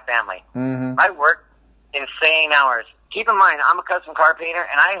time with my family. Mm-hmm. I work insane hours. Keep in mind, I'm a custom car painter,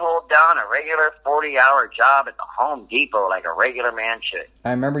 and I hold down a regular 40-hour job at the Home Depot like a regular man should.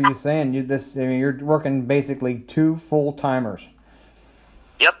 I remember you saying you're working basically 2 full-timers.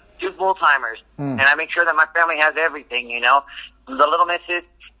 Yep, 2 full-timers. And I make sure that my family has everything, The little missus,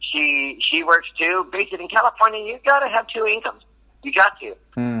 she works too. Basically, in California, you got to have 2 incomes. You got to.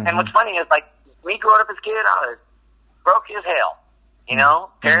 Mm-hmm. And what's funny is, me growing up as a kid, I was broke as hell.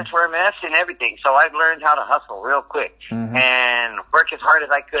 Parents were a mess and everything. So I learned how to hustle real quick and work as hard as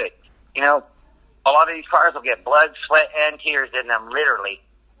I could. A lot of these cars will get blood, sweat, and tears in them, literally.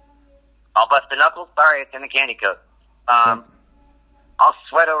 I'll bust a knuckle. Sorry, it's in the candy coat. I'll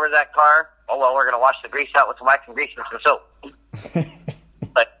sweat over that car. Oh, well, we're going to wash the grease out with some wax and grease and some soap.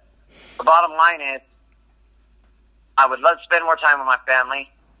 But the bottom line is, I would love to spend more time with my family.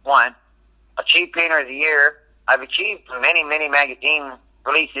 1, achieve Painter of the Year. I've achieved many, many magazine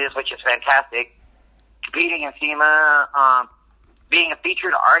releases, which is fantastic. Competing in SEMA, being a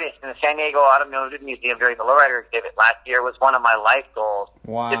featured artist in the San Diego Automotive Museum during the Lowrider exhibit last year was one of my life goals.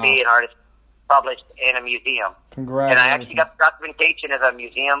 Wow. To be an artist published in a museum. Congratulations. And I actually got the documentation as a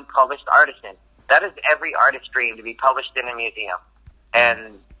museum published artisan. That is every artist's dream, to be published in a museum.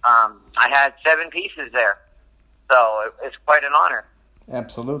 And I had 7 pieces there. So it's quite an honor.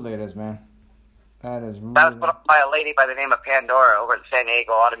 Absolutely it is, man. That is really... That was put up by a lady by the name of Pandora over at the San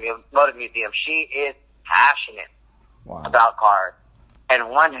Diego Automotive Museum. She is passionate about cars and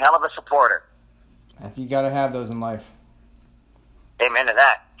one hell of a supporter. You got to have those in life. Amen to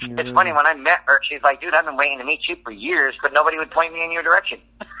that. It's funny, when I met her, she's like, dude, I've been waiting to meet you for years, but nobody would point me in your direction.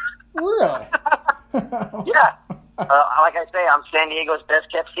 Really? Yeah. Like I say, I'm San Diego's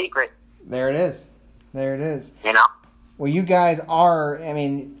best kept secret. There it is. Well, you guys are,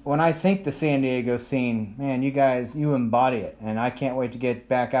 when I think the San Diego scene, man, you embody it. And I can't wait to get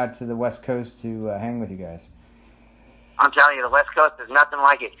back out to the West Coast to hang with you guys. I'm telling you, the West Coast is nothing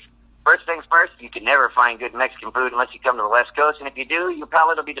like it. First things first, you can never find good Mexican food unless you come to the West Coast. And if you do, your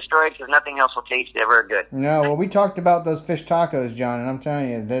palate will be destroyed because nothing else will taste ever good. No, well, we talked about those fish tacos, John, and I'm telling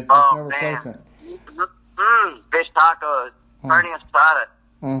you, there's no replacement. Fish tacos, carne asada.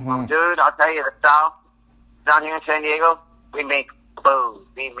 Dude, I'll tell you, the South, down here in San Diego, we make food.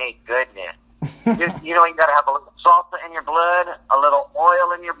 We make goodness. You got to have a little salsa in your blood, a little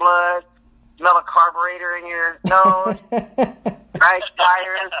oil in your blood, smell a carburetor in your nose. crash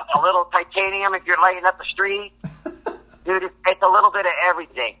tires, a little titanium if you're lighting up the street. Dude, it's a little bit of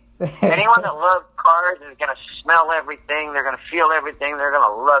everything. Anyone that loves cars is going to smell everything. They're going to feel everything. They're going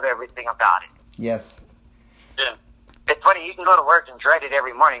to love everything about it. Yes. Yeah. It's funny, you can go to work and dread it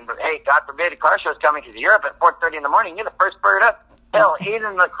every morning, but hey, God forbid a car show's coming because you're up at 4:30 in the morning. You're the first bird up. Hell,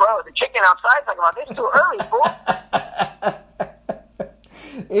 even the crow, the chicken outside talking about this too early,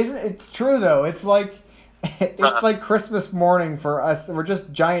 fool. Isn't it's true though? It's like like Christmas morning for us. We're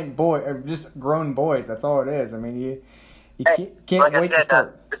just giant just grown boys. That's all it is. I mean, you can't like wait to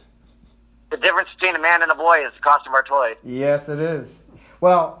start. The difference between a man and a boy is the cost of our toys. Yes, it is.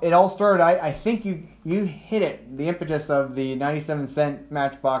 Well, it all started. I think you hit it. The impetus of the 97-cent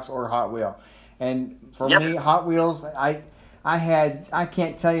Matchbox or Hot Wheel, and for me, Hot Wheels. I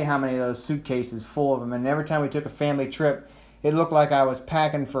can't tell you how many of those suitcases full of them. And every time we took a family trip, it looked like I was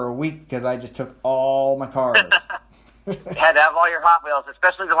packing for a week because I just took all my cars. You had to have all your Hot Wheels,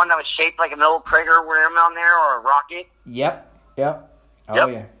 especially the one that was shaped like an old Prager worm on there or a rocket. Yep. Oh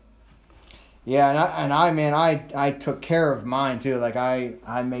yeah. Yeah, and I took care of mine too. Like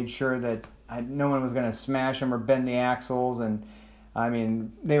I made sure that no one was going to smash them or bend the axles, and I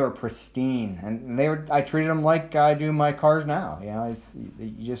mean they were pristine, and I treated them like I do my cars now. You know,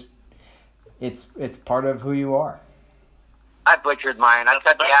 it's part of who you are. I butchered mine. I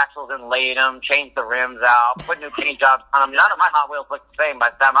cut the axles and laid them, changed the rims out, put new paint jobs on them. None of my Hot Wheels looked the same by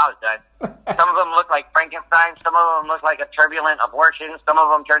the time I was done. Some of them looked like Frankenstein. Some of them looked like a turbulent abortion. Some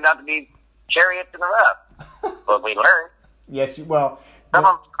of them turned out to be chariots in the rough. But we learned. Yes, well. Some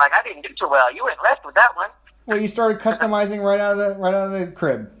of them, like, I didn't do too well. You went left with that one. Well, you started customizing right out of the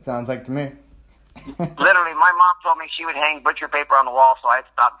crib. Sounds like to me. Literally, my mom told me she would hang butcher paper on the wall, so I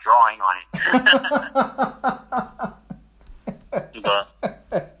stopped drawing on it.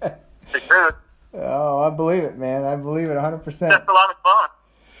 The truth. Oh, I believe it, man. I believe it 100%. That's a lot of fun.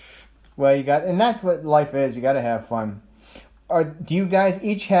 Well, and that's what life is. You got to have fun. Do you guys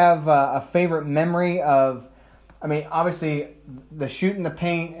each have a favorite memory of? I mean, obviously, the shooting the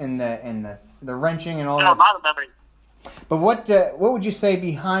paint and the wrenching and all that. A lot of memories. But what would you say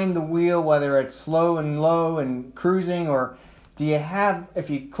behind the wheel, whether it's slow and low and cruising, or do you have, if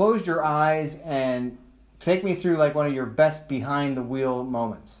you closed your eyes and take me through like one of your best behind the wheel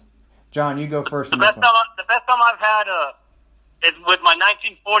moments? John, you go first. The best time I've had is with my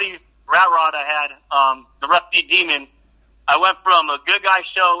 1940 rat rod I had, the Rusty Demon. I went from a Good Guy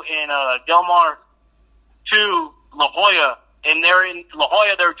show in Del Mar to La Jolla, and they're in La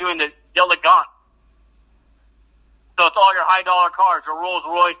Jolla. They're doing the Elegant. So it's all your high dollar cars, your Rolls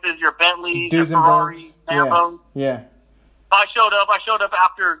Royces, your Bentleys, your Ferraris, Lambos. Yeah. I showed up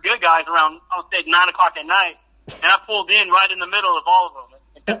after Good Guys around, I would say 9 o'clock at night, and I pulled in right in the middle of all of them.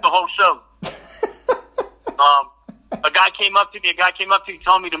 It took the whole show. A guy came up to me,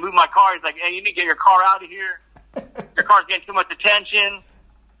 telling me to move my car. He's like, "Hey, you need to get your car out of here. Your car's getting too much attention."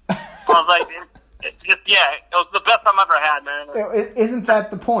 I was like, it was the best time I've ever had, man. Isn't that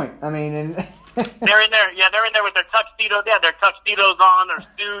the point? I mean, they're in there with their tuxedos. They had their tuxedos on, their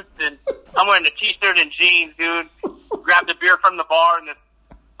suits, and I'm wearing a t-shirt and jeans, dude. Grabbed a beer from the bar in this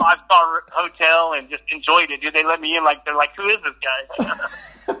 5-star hotel and just enjoyed it, dude. They let me in they're like, who is this guy?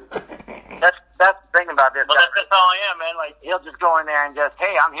 That's the thing about this. But that's how I am, man. Like, he'll just go in there and just,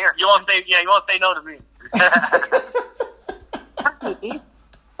 hey, I'm here. You won't say no to me.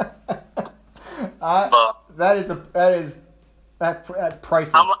 That is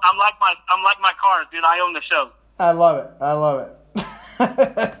priceless. I'm like my cars, dude. I own the show. I love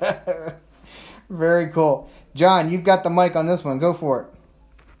it. Very cool. John, you've got the mic on this one. Go for it.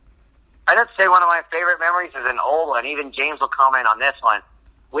 I'd have to say one of my favorite memories is an old one. Even James will comment on this one.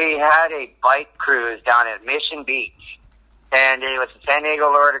 We had a bike cruise down at Mission Beach, and it was a San Diego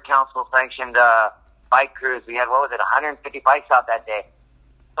Florida Council sanctioned bike cruise. We had, 150 bikes out that day.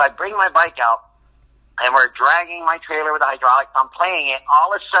 So I bring my bike out, and we're dragging my trailer with the hydraulics. I'm playing it.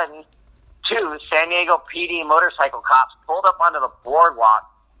 All of a sudden, 2 San Diego PD motorcycle cops pulled up onto the boardwalk,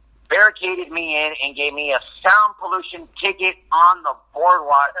 barricaded me in, and gave me a sound pollution ticket on the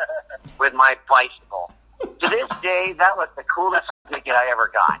boardwalk with my bicycle. To this day, that was the coolest ticket I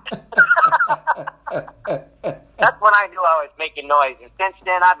ever got. That's when I knew I was making noise. And since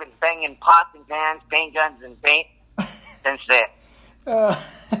then, I've been banging pots and pans, paint guns, and paint since then.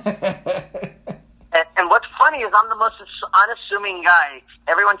 And what's funny is I'm the most unassuming guy.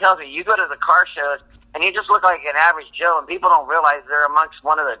 Everyone tells me, you go to the car shows, and you just look like an average Joe, and people don't realize they're amongst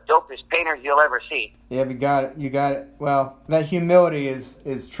one of the dopest painters you'll ever see. Yeah, you got it. Well, that humility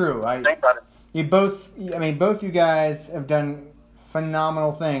is true. Think about it. Both you guys have done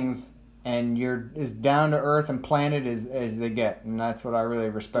phenomenal things and you're as down to earth and planted as they get, and that's what I really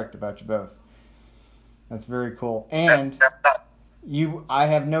respect about you both. That's very cool. And I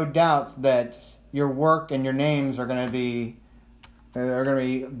have no doubts that your work and your names are going to be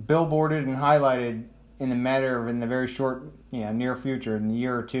billboarded and highlighted in the very short, near future, in the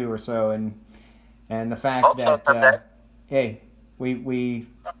year or two or so, and the fact that hey, we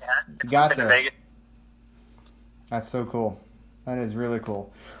got there. That's so cool. That is really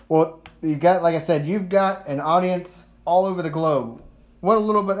cool. Well, like I said, you've got an audience all over the globe. Talk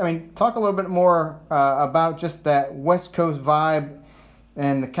a little bit more about just that West Coast vibe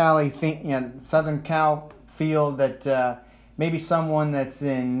and the Cali thing, Southern Cal feel that maybe someone that's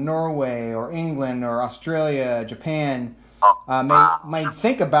in Norway or England or Australia, Japan might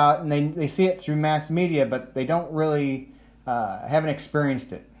think about, and they see it through mass media, but they don't really haven't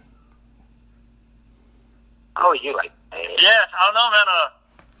experienced it. Oh, you like? Yes, I don't know, man.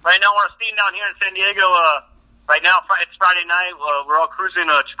 Right now we're staying down here in San Diego. Right now it's Friday night. We're all cruising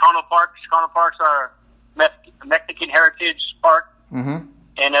Chicano Park. Chicano Park's our Mexican heritage park, and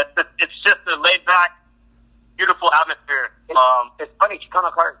it's just a laid back, beautiful atmosphere. It's funny,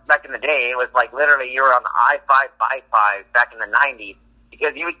 Chicano Park back in the day, it was like literally you were on the I-5 by-5 back in the 90s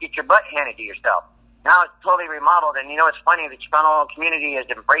because you would get your butt handed to yourself. Now it's totally remodeled, and it's funny, the Chicano community has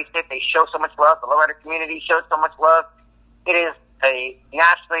embraced it. They show so much love. The lowrider community shows so much love. It is a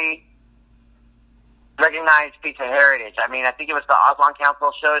nationally recognized piece of heritage. I mean, I think it was the Aslan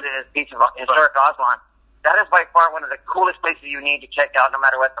Council showed it as a piece of historic Aslan. That is by far one of the coolest places you need to check out, no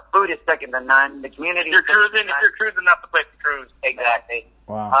matter what. The food is second to none. The community If you're cruising, that's the place to cruise. Exactly.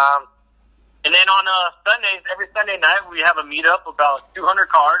 Wow. And then on Sundays, every Sunday night, we have a meetup, about 200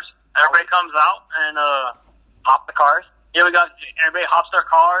 cars. Everybody comes out and hop the cars. Yeah, everybody hops their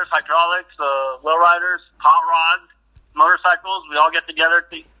cars, hydraulics, lowriders, hot rods, motorcycles. We all get together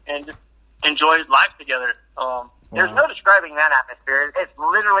and just enjoy life together. There's no describing that atmosphere. It's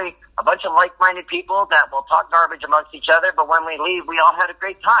literally a bunch of like-minded people that will talk garbage amongst each other, but when we leave, we all had a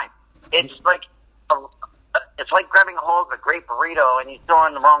great time. It's like grabbing a hold of a great burrito and you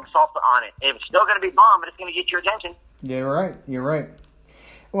throwing the wrong salsa on it. It's still going to be bomb, but it's going to get your attention. Yeah, you're right.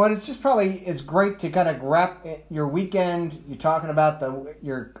 Well, it's just it's great to kind of wrap your weekend. You're talking about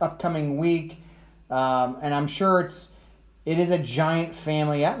your upcoming week, and I'm sure it is a giant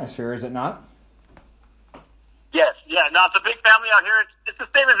family atmosphere, is it not? Yes, yeah. No, it's a big family out here. It's the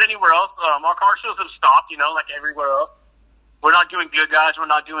same as anywhere else. Our car shows have stopped, like everywhere else. We're not doing Good Guys. We're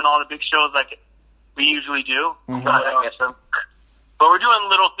not doing all the big shows like we usually do. But we're doing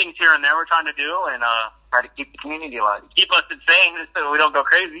little things here and there we're trying to do, and try to keep the community alive. Keep us insane so we don't go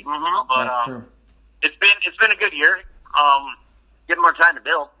crazy. But That's true. It's been a good year. Give more time to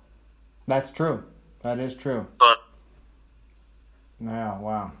build. That's true. That is true. But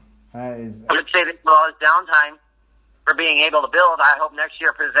wow. That is. I would say that with all this downtime for being able to build, I hope next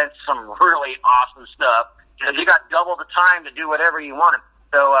year presents some really awesome stuff. Because you got double the time to do whatever you want.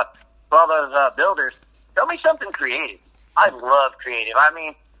 So, for all those builders, tell me something creative. I love creative. I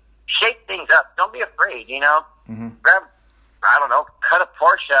mean, shake things up. Don't be afraid, Grab, cut a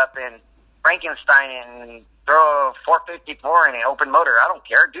Porsche up and Frankenstein and throw a 454 in an open motor. I don't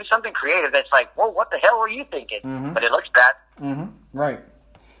care. Do something creative that's like, whoa, what the hell were you thinking? But it looks bad. Right.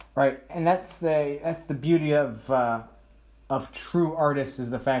 And that's the beauty of true artists, is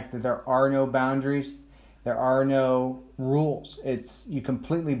the fact that there are no boundaries. There are no rules. You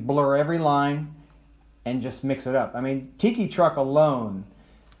completely blur every line and just mix it up. I mean, Tiki Truck alone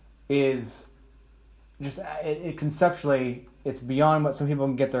is just conceptually, it's beyond what some people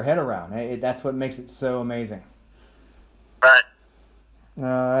can get their head around. That's what makes it so amazing. Right.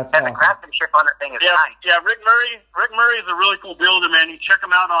 That's and awesome. The craftsmanship on the thing is nice. Yeah, Rick Murray is a really cool builder, man. You check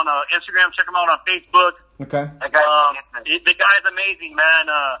him out on Instagram, check him out on Facebook. Okay. The guy's amazing, man.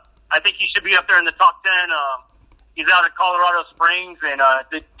 I think he should be up there in the top 10. He's out of Colorado Springs, and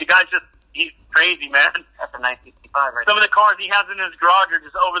the guy's he's crazy, man. That's a nice 65 right Some of the cars he has in his garage are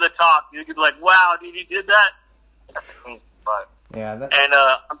just over the top. You could be like, wow, dude, he did that? That's a 65. Yeah. And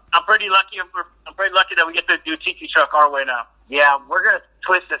I'm pretty lucky. I'm pretty lucky that we get to do Tiki Truck our way now. Yeah, we're going to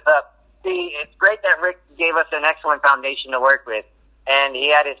twist this up. See, it's great that Rick gave us an excellent foundation to work with, and he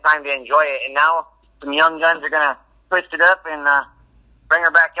had his time to enjoy it. And now some young guns are going to twist it up and bring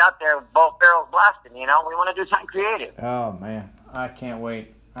her back out there with both barrels blasting. We want to do something creative. Oh, man. I can't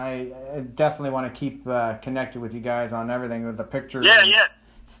wait. I definitely want to keep connected with you guys on everything, with the pictures. Yeah.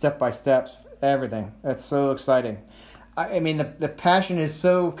 Step by steps, everything. That's so exciting. I mean, the passion is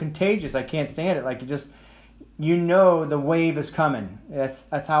so contagious. I can't stand it. Like, the wave is coming.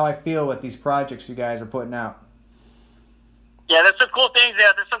 That's how I feel with these projects you guys are putting out. Yeah, there's some cool things.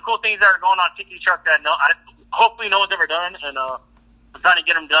 Yeah, there's some cool things that are going on Tiki Truck that hopefully no one's ever done, and I'm trying to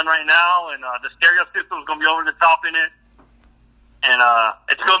get them done right now. And the stereo system is going to be over the top in it, and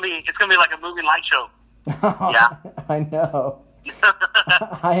it's going to be like a moving light show. Yeah, I know. We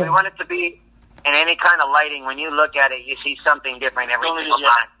want it to be in any kind of lighting. When you look at it, you see something different every single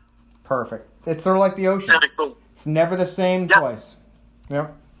time. Perfect. It's sort of like the ocean. Really cool. It's never the same twice.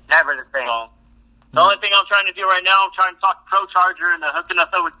 Yep. Never the same. The only thing I'm trying to do right now, I'm trying to talk Pro Charger and hooking us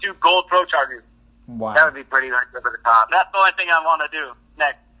up with 2 gold Pro Chargers. Wow. That would be pretty much over the top. That's the only thing I want to do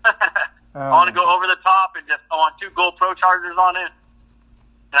next. Oh. I want to go over the top and I want 2 gold Pro Chargers on it.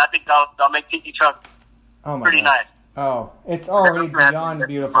 And I think that'll make Tiki Truck pretty nice. Oh, it's already beyond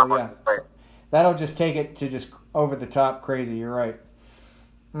beautiful, yeah. That'll just take it to just over the top crazy, you're right.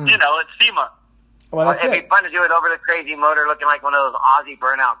 You know, it's SEMA. Well, that's It'd it. be fun to do it over the crazy motor looking like one of those Aussie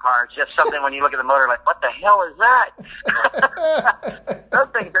burnout cars. Just something when you look at the motor like, what the hell is that? Those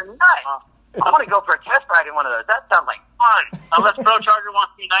things are nuts. I want to go for a test ride in one of those. That sounds like fun. Unless Pro Charger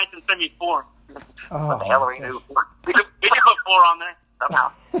wants to be nice and send me 4. What the hell are we going to do? We could put 4 on there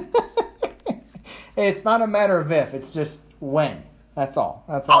somehow. Hey, it's not a matter of if, it's just when. That's all.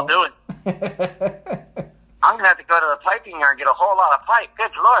 That's I'll all. do it. I'm going to have to go to the piping yard and get a whole lot of pipe.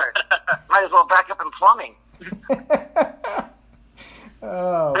 Good Lord. Might as well back up in plumbing.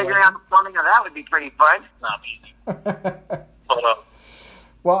 Oh, Figuring out the plumbing of that would be pretty fun. Not easy. Hold up.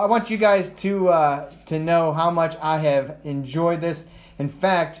 Well, I want you guys to know how much I have enjoyed this. In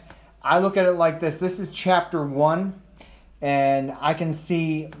fact, I look at it like this. This is chapter 1, and I can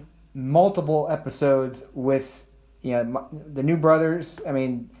see multiple episodes with the new brothers. I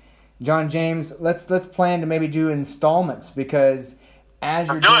mean, John James. Let's plan to maybe do installments, because as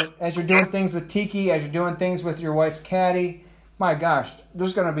you're doing things with Tiki, as you're doing things with your wife's caddy, my gosh,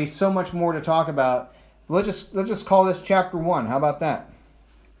 there's going to be so much more to talk about. Let's just call this chapter 1. How about that?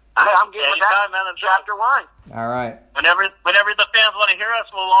 I'm getting that, man. In chapter 1. All right. Whenever the fans want to hear us,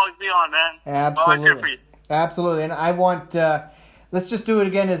 we'll always be on, man. Absolutely. Always here for you. Absolutely. And I want let's just do it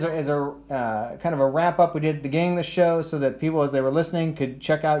again as a kind of a wrap up. We did at the beginning of the show so that people, as they were listening, could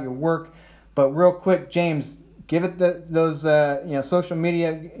check out your work. But real quick, James, give it those social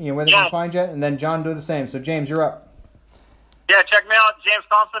media, where they can find you, and then John do the same. So James, you're up. Yeah, check me out, James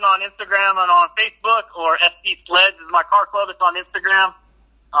Thompson, on Instagram and on Facebook, or SC Sleds is my car club. It's on Instagram.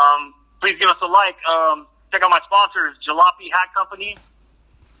 Please give us a like. Check out my sponsors, Jalopy Hat Company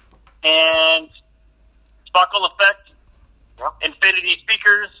and Sparkle Effect, Infinity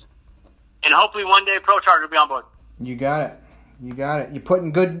Speakers, and hopefully one day Pro Charger will be on board. You got it. You're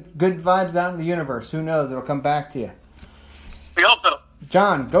putting good vibes out in the universe. Who knows? It'll come back to you. We hope so.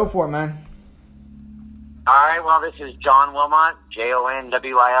 John, go for it, man. All right, well, this is John Wilmot,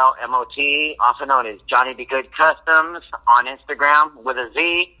 JONWILMOT, also known as Johnny Be Good Customs, on Instagram with a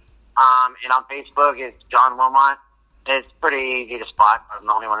Z, and on Facebook it's John Wilmot. It's pretty easy to spot. I'm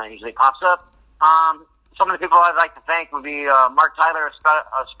the only one that usually pops up. Some of the people I'd like to thank would be Mark Tyler of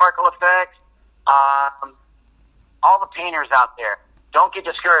Sparkle Effects, all the painters out there. Don't get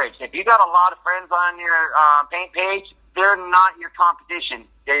discouraged. If you got a lot of friends on your paint page, they're not your competition.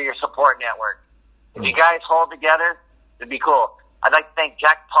 They're your support network. If you guys hold together, it'd be cool. I'd like to thank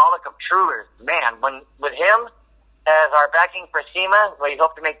Jack Pollock of Trulers. Man, with him as our backing for SEMA, we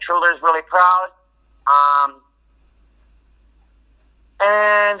hope to make Trulers really proud.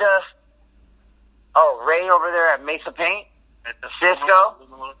 Ray over there at Mesa Paint, Cisco.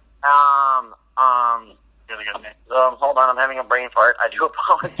 Hold on, I'm having a brain fart. I do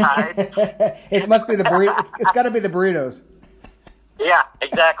apologize. It must be the burrito. It's got to be the burritos. Yeah,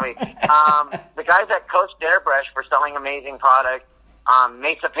 exactly. The guys at Coast Airbrush for selling amazing products.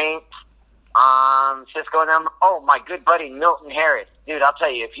 Mesa Paint, Cisco and them. Oh, my good buddy Milton Harris. Dude, I'll tell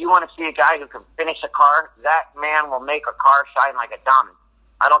you, if you want to see a guy who can finish a car, that man will make a car shine like a diamond.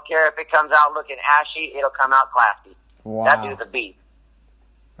 I don't care if it comes out looking ashy, it'll come out classy. Wow. That dude's a beast.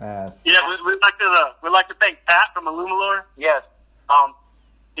 Yeah, we'd like to thank Pat from Illumalure. Yes.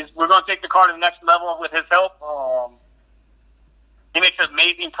 We're going to take the car to the next level with his help. He makes an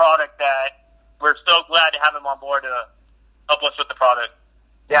amazing product that we're so glad to have him on board to help us with the product.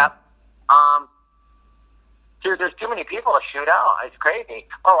 Yeah. Dude, there's too many people to shoot out. It's crazy.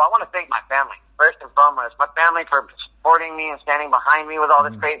 Oh, I want to thank my family. First and foremost, my family for supporting me and standing behind me with all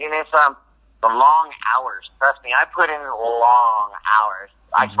this craziness. The long hours. Trust me, I put in long hours.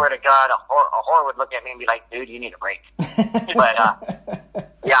 I swear to God, a whore would look at me and be like, dude, you need a break. But,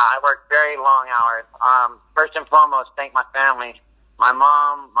 yeah, I worked very long hours. First and foremost, thank my family. My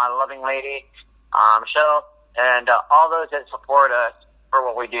mom, my loving lady, Michelle, and all those that support us for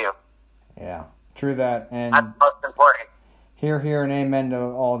what we do. Yeah, true that. And that's most important. Hear, and amen to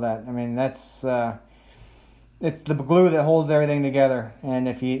all that. I mean, that's it's the glue that holds everything together. And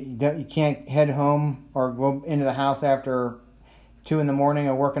if you can't head home or go into the house after 2 a.m.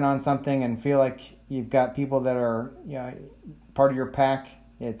 or working on something and feel like you've got people that are part of your pack,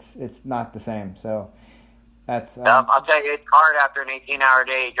 it's not the same. So that's I'll tell you, it's hard after an 18-hour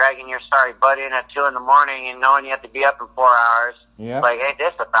day, dragging your sorry butt in at 2 a.m. and knowing you have to be up in 4 hours. Yeah. Like, ain't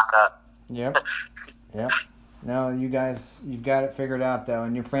this about up? Yep. Yep. No, you guys, you've got it figured out though,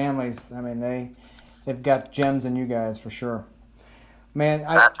 and your families. I mean, they've got gems in you guys for sure. Man,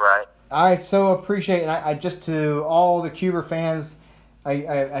 that's right. I so appreciate, and I just to all the Cuber fans,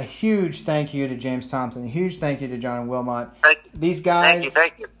 a huge thank you to James Thompson, a huge thank you to John Wilmot. These guys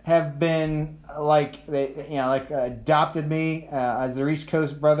thank you. have been like adopted me as their East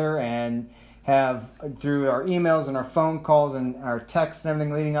Coast brother, and have through our emails and our phone calls and our texts and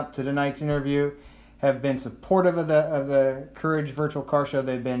everything leading up to tonight's interview, have been supportive of the Courage Virtual Car Show.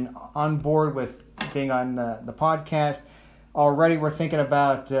 They've been on board with being on the podcast. Already we're thinking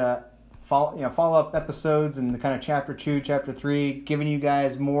about follow-up episodes and the kind of Chapter 2, Chapter 3, giving you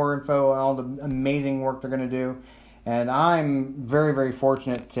guys more info on all the amazing work they're going to do. And I'm very, very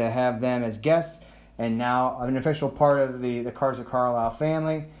fortunate to have them as guests and now an official part of the Cars of Carlisle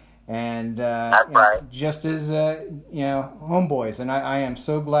family. And right. Just as homeboys, and I am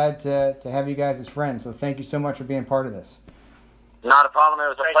so glad to have you guys as friends. So thank you so much for being part of this. Not a problem. It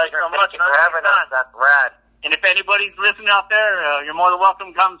was a pleasure. Thank you for having us. That's rad. And if anybody's listening out there, you're more than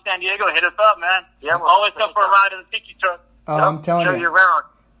welcome to come to San Diego. Hit us up, man. Yeah, always come for a ride in the tiki truck. I'm telling you around.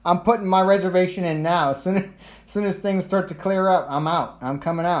 I'm putting my reservation in now. As soon as things start to clear up, I'm out. I'm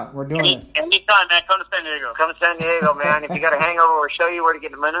coming out. We're doing this. Anytime, man. Come to San Diego. Come to San Diego, man. If you got a hangover, we'll show you where to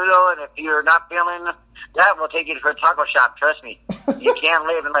get the menudo. And if you're not feeling that, we'll take you to a taco shop. Trust me. You can't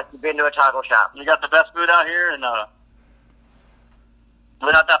live unless you've been to a taco shop. You got the best food out here, and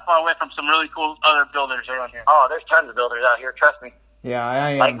we're not that far away from some really cool other builders around here. Oh, there's tons of builders out here. Trust me. Yeah,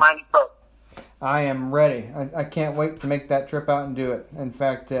 I am. Like-minded folks. I am ready. I can't wait to make that trip out and do it. In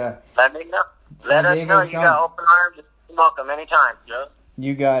fact, let me know. Let us know. You got open arms. Welcome anytime. Yeah.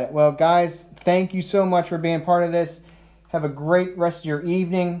 You got it. Well, guys, thank you so much for being part of this. Have a great rest of your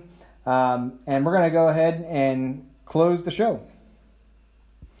evening. And we're going to go ahead and close the show.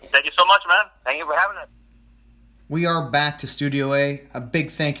 Thank you so much, man. Thank you for having us. We are back to Studio A. A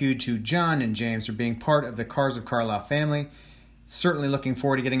big thank you to John and James for being part of the Cars of Carlisle family. Certainly looking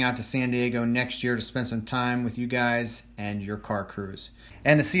forward to getting out to San Diego next year to spend some time with you guys and your car crews.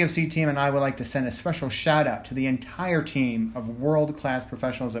 And the CFC team and I would like to send a special shout out to the entire team of world-class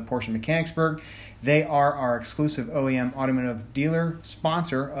professionals at Porsche Mechanicsburg. They are our exclusive OEM automotive dealer,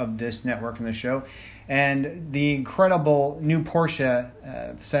 sponsor of this network and the show. And the incredible new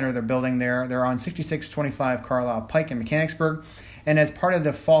Porsche center they're building there, they're on 6625 Carlisle Pike in Mechanicsburg. And as part of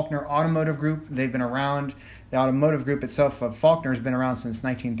the Faulkner Automotive Group, they've been around. The automotive group itself of Faulkner has been around since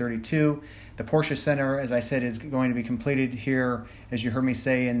 1932. The Porsche Center, as I said, is going to be completed here, as you heard me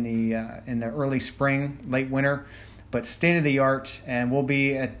say, in the early spring, late winter. But state-of-the-art, and we'll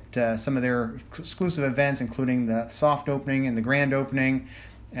be at some of their exclusive events, including the soft opening and the grand opening,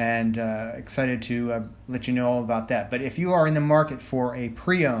 and excited to let you know all about that. But if you are in the market for a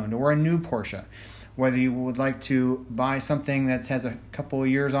pre-owned or a new Porsche, whether you would like to buy something that has a couple of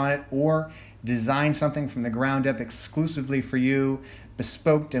years on it or design something from the ground up exclusively for you,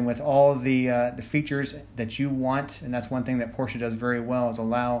 bespoke and with all the features that you want, and that's one thing that Porsche does very well, is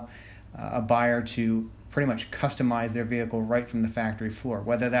allow a buyer to pretty much customize their vehicle right from the factory floor.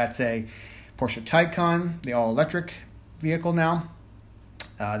 Whether that's a Porsche Taycan, the all-electric vehicle now,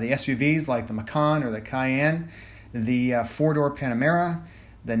 the SUVs like the Macan or the Cayenne, the four-door Panamera,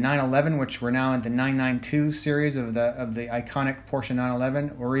 the 911, which we're now in the 992 series of the iconic Porsche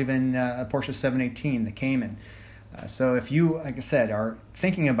 911, or even a Porsche 718, the Cayman. So if you, like I said, are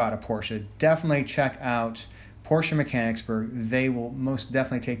thinking about a Porsche, definitely check out Porsche Mechanicsburg. They will most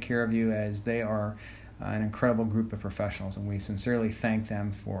definitely take care of you, as they are an incredible group of professionals, and we sincerely thank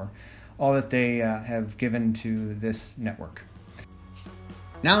them for all that they have given to this network.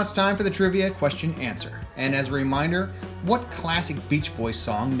 Now it's time for the trivia question answer. And as a reminder, what classic Beach Boys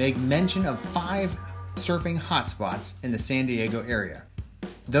song made mention of 5 surfing hotspots in the San Diego area?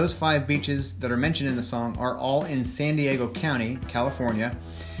 Those 5 beaches that are mentioned in the song are all in San Diego County, California.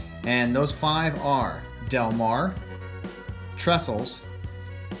 And those 5 are Del Mar, Trestles,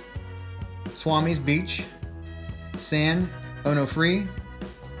 Swami's Beach, San Onofre,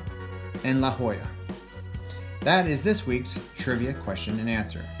 and La Jolla. That is this week's trivia question and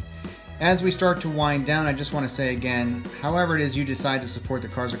answer. As we start to wind down, I just want to say again, however it is you decide to support the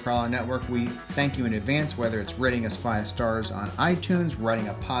Cars of Carlisle Network, we thank you in advance, whether it's rating us 5 stars on iTunes, writing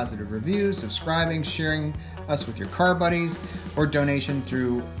a positive review, subscribing, sharing us with your car buddies, or donation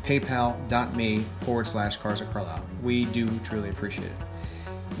through paypal.me/Cars of Carlisle. We do truly appreciate it.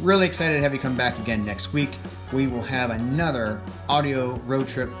 Really excited to have you come back again next week. We will have another audio road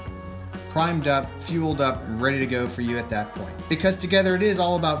trip primed up, fueled up, and ready to go for you at that point. Because together it is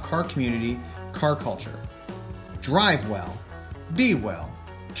all about car community, car culture. Drive well, be well,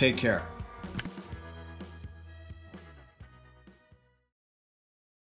 take care.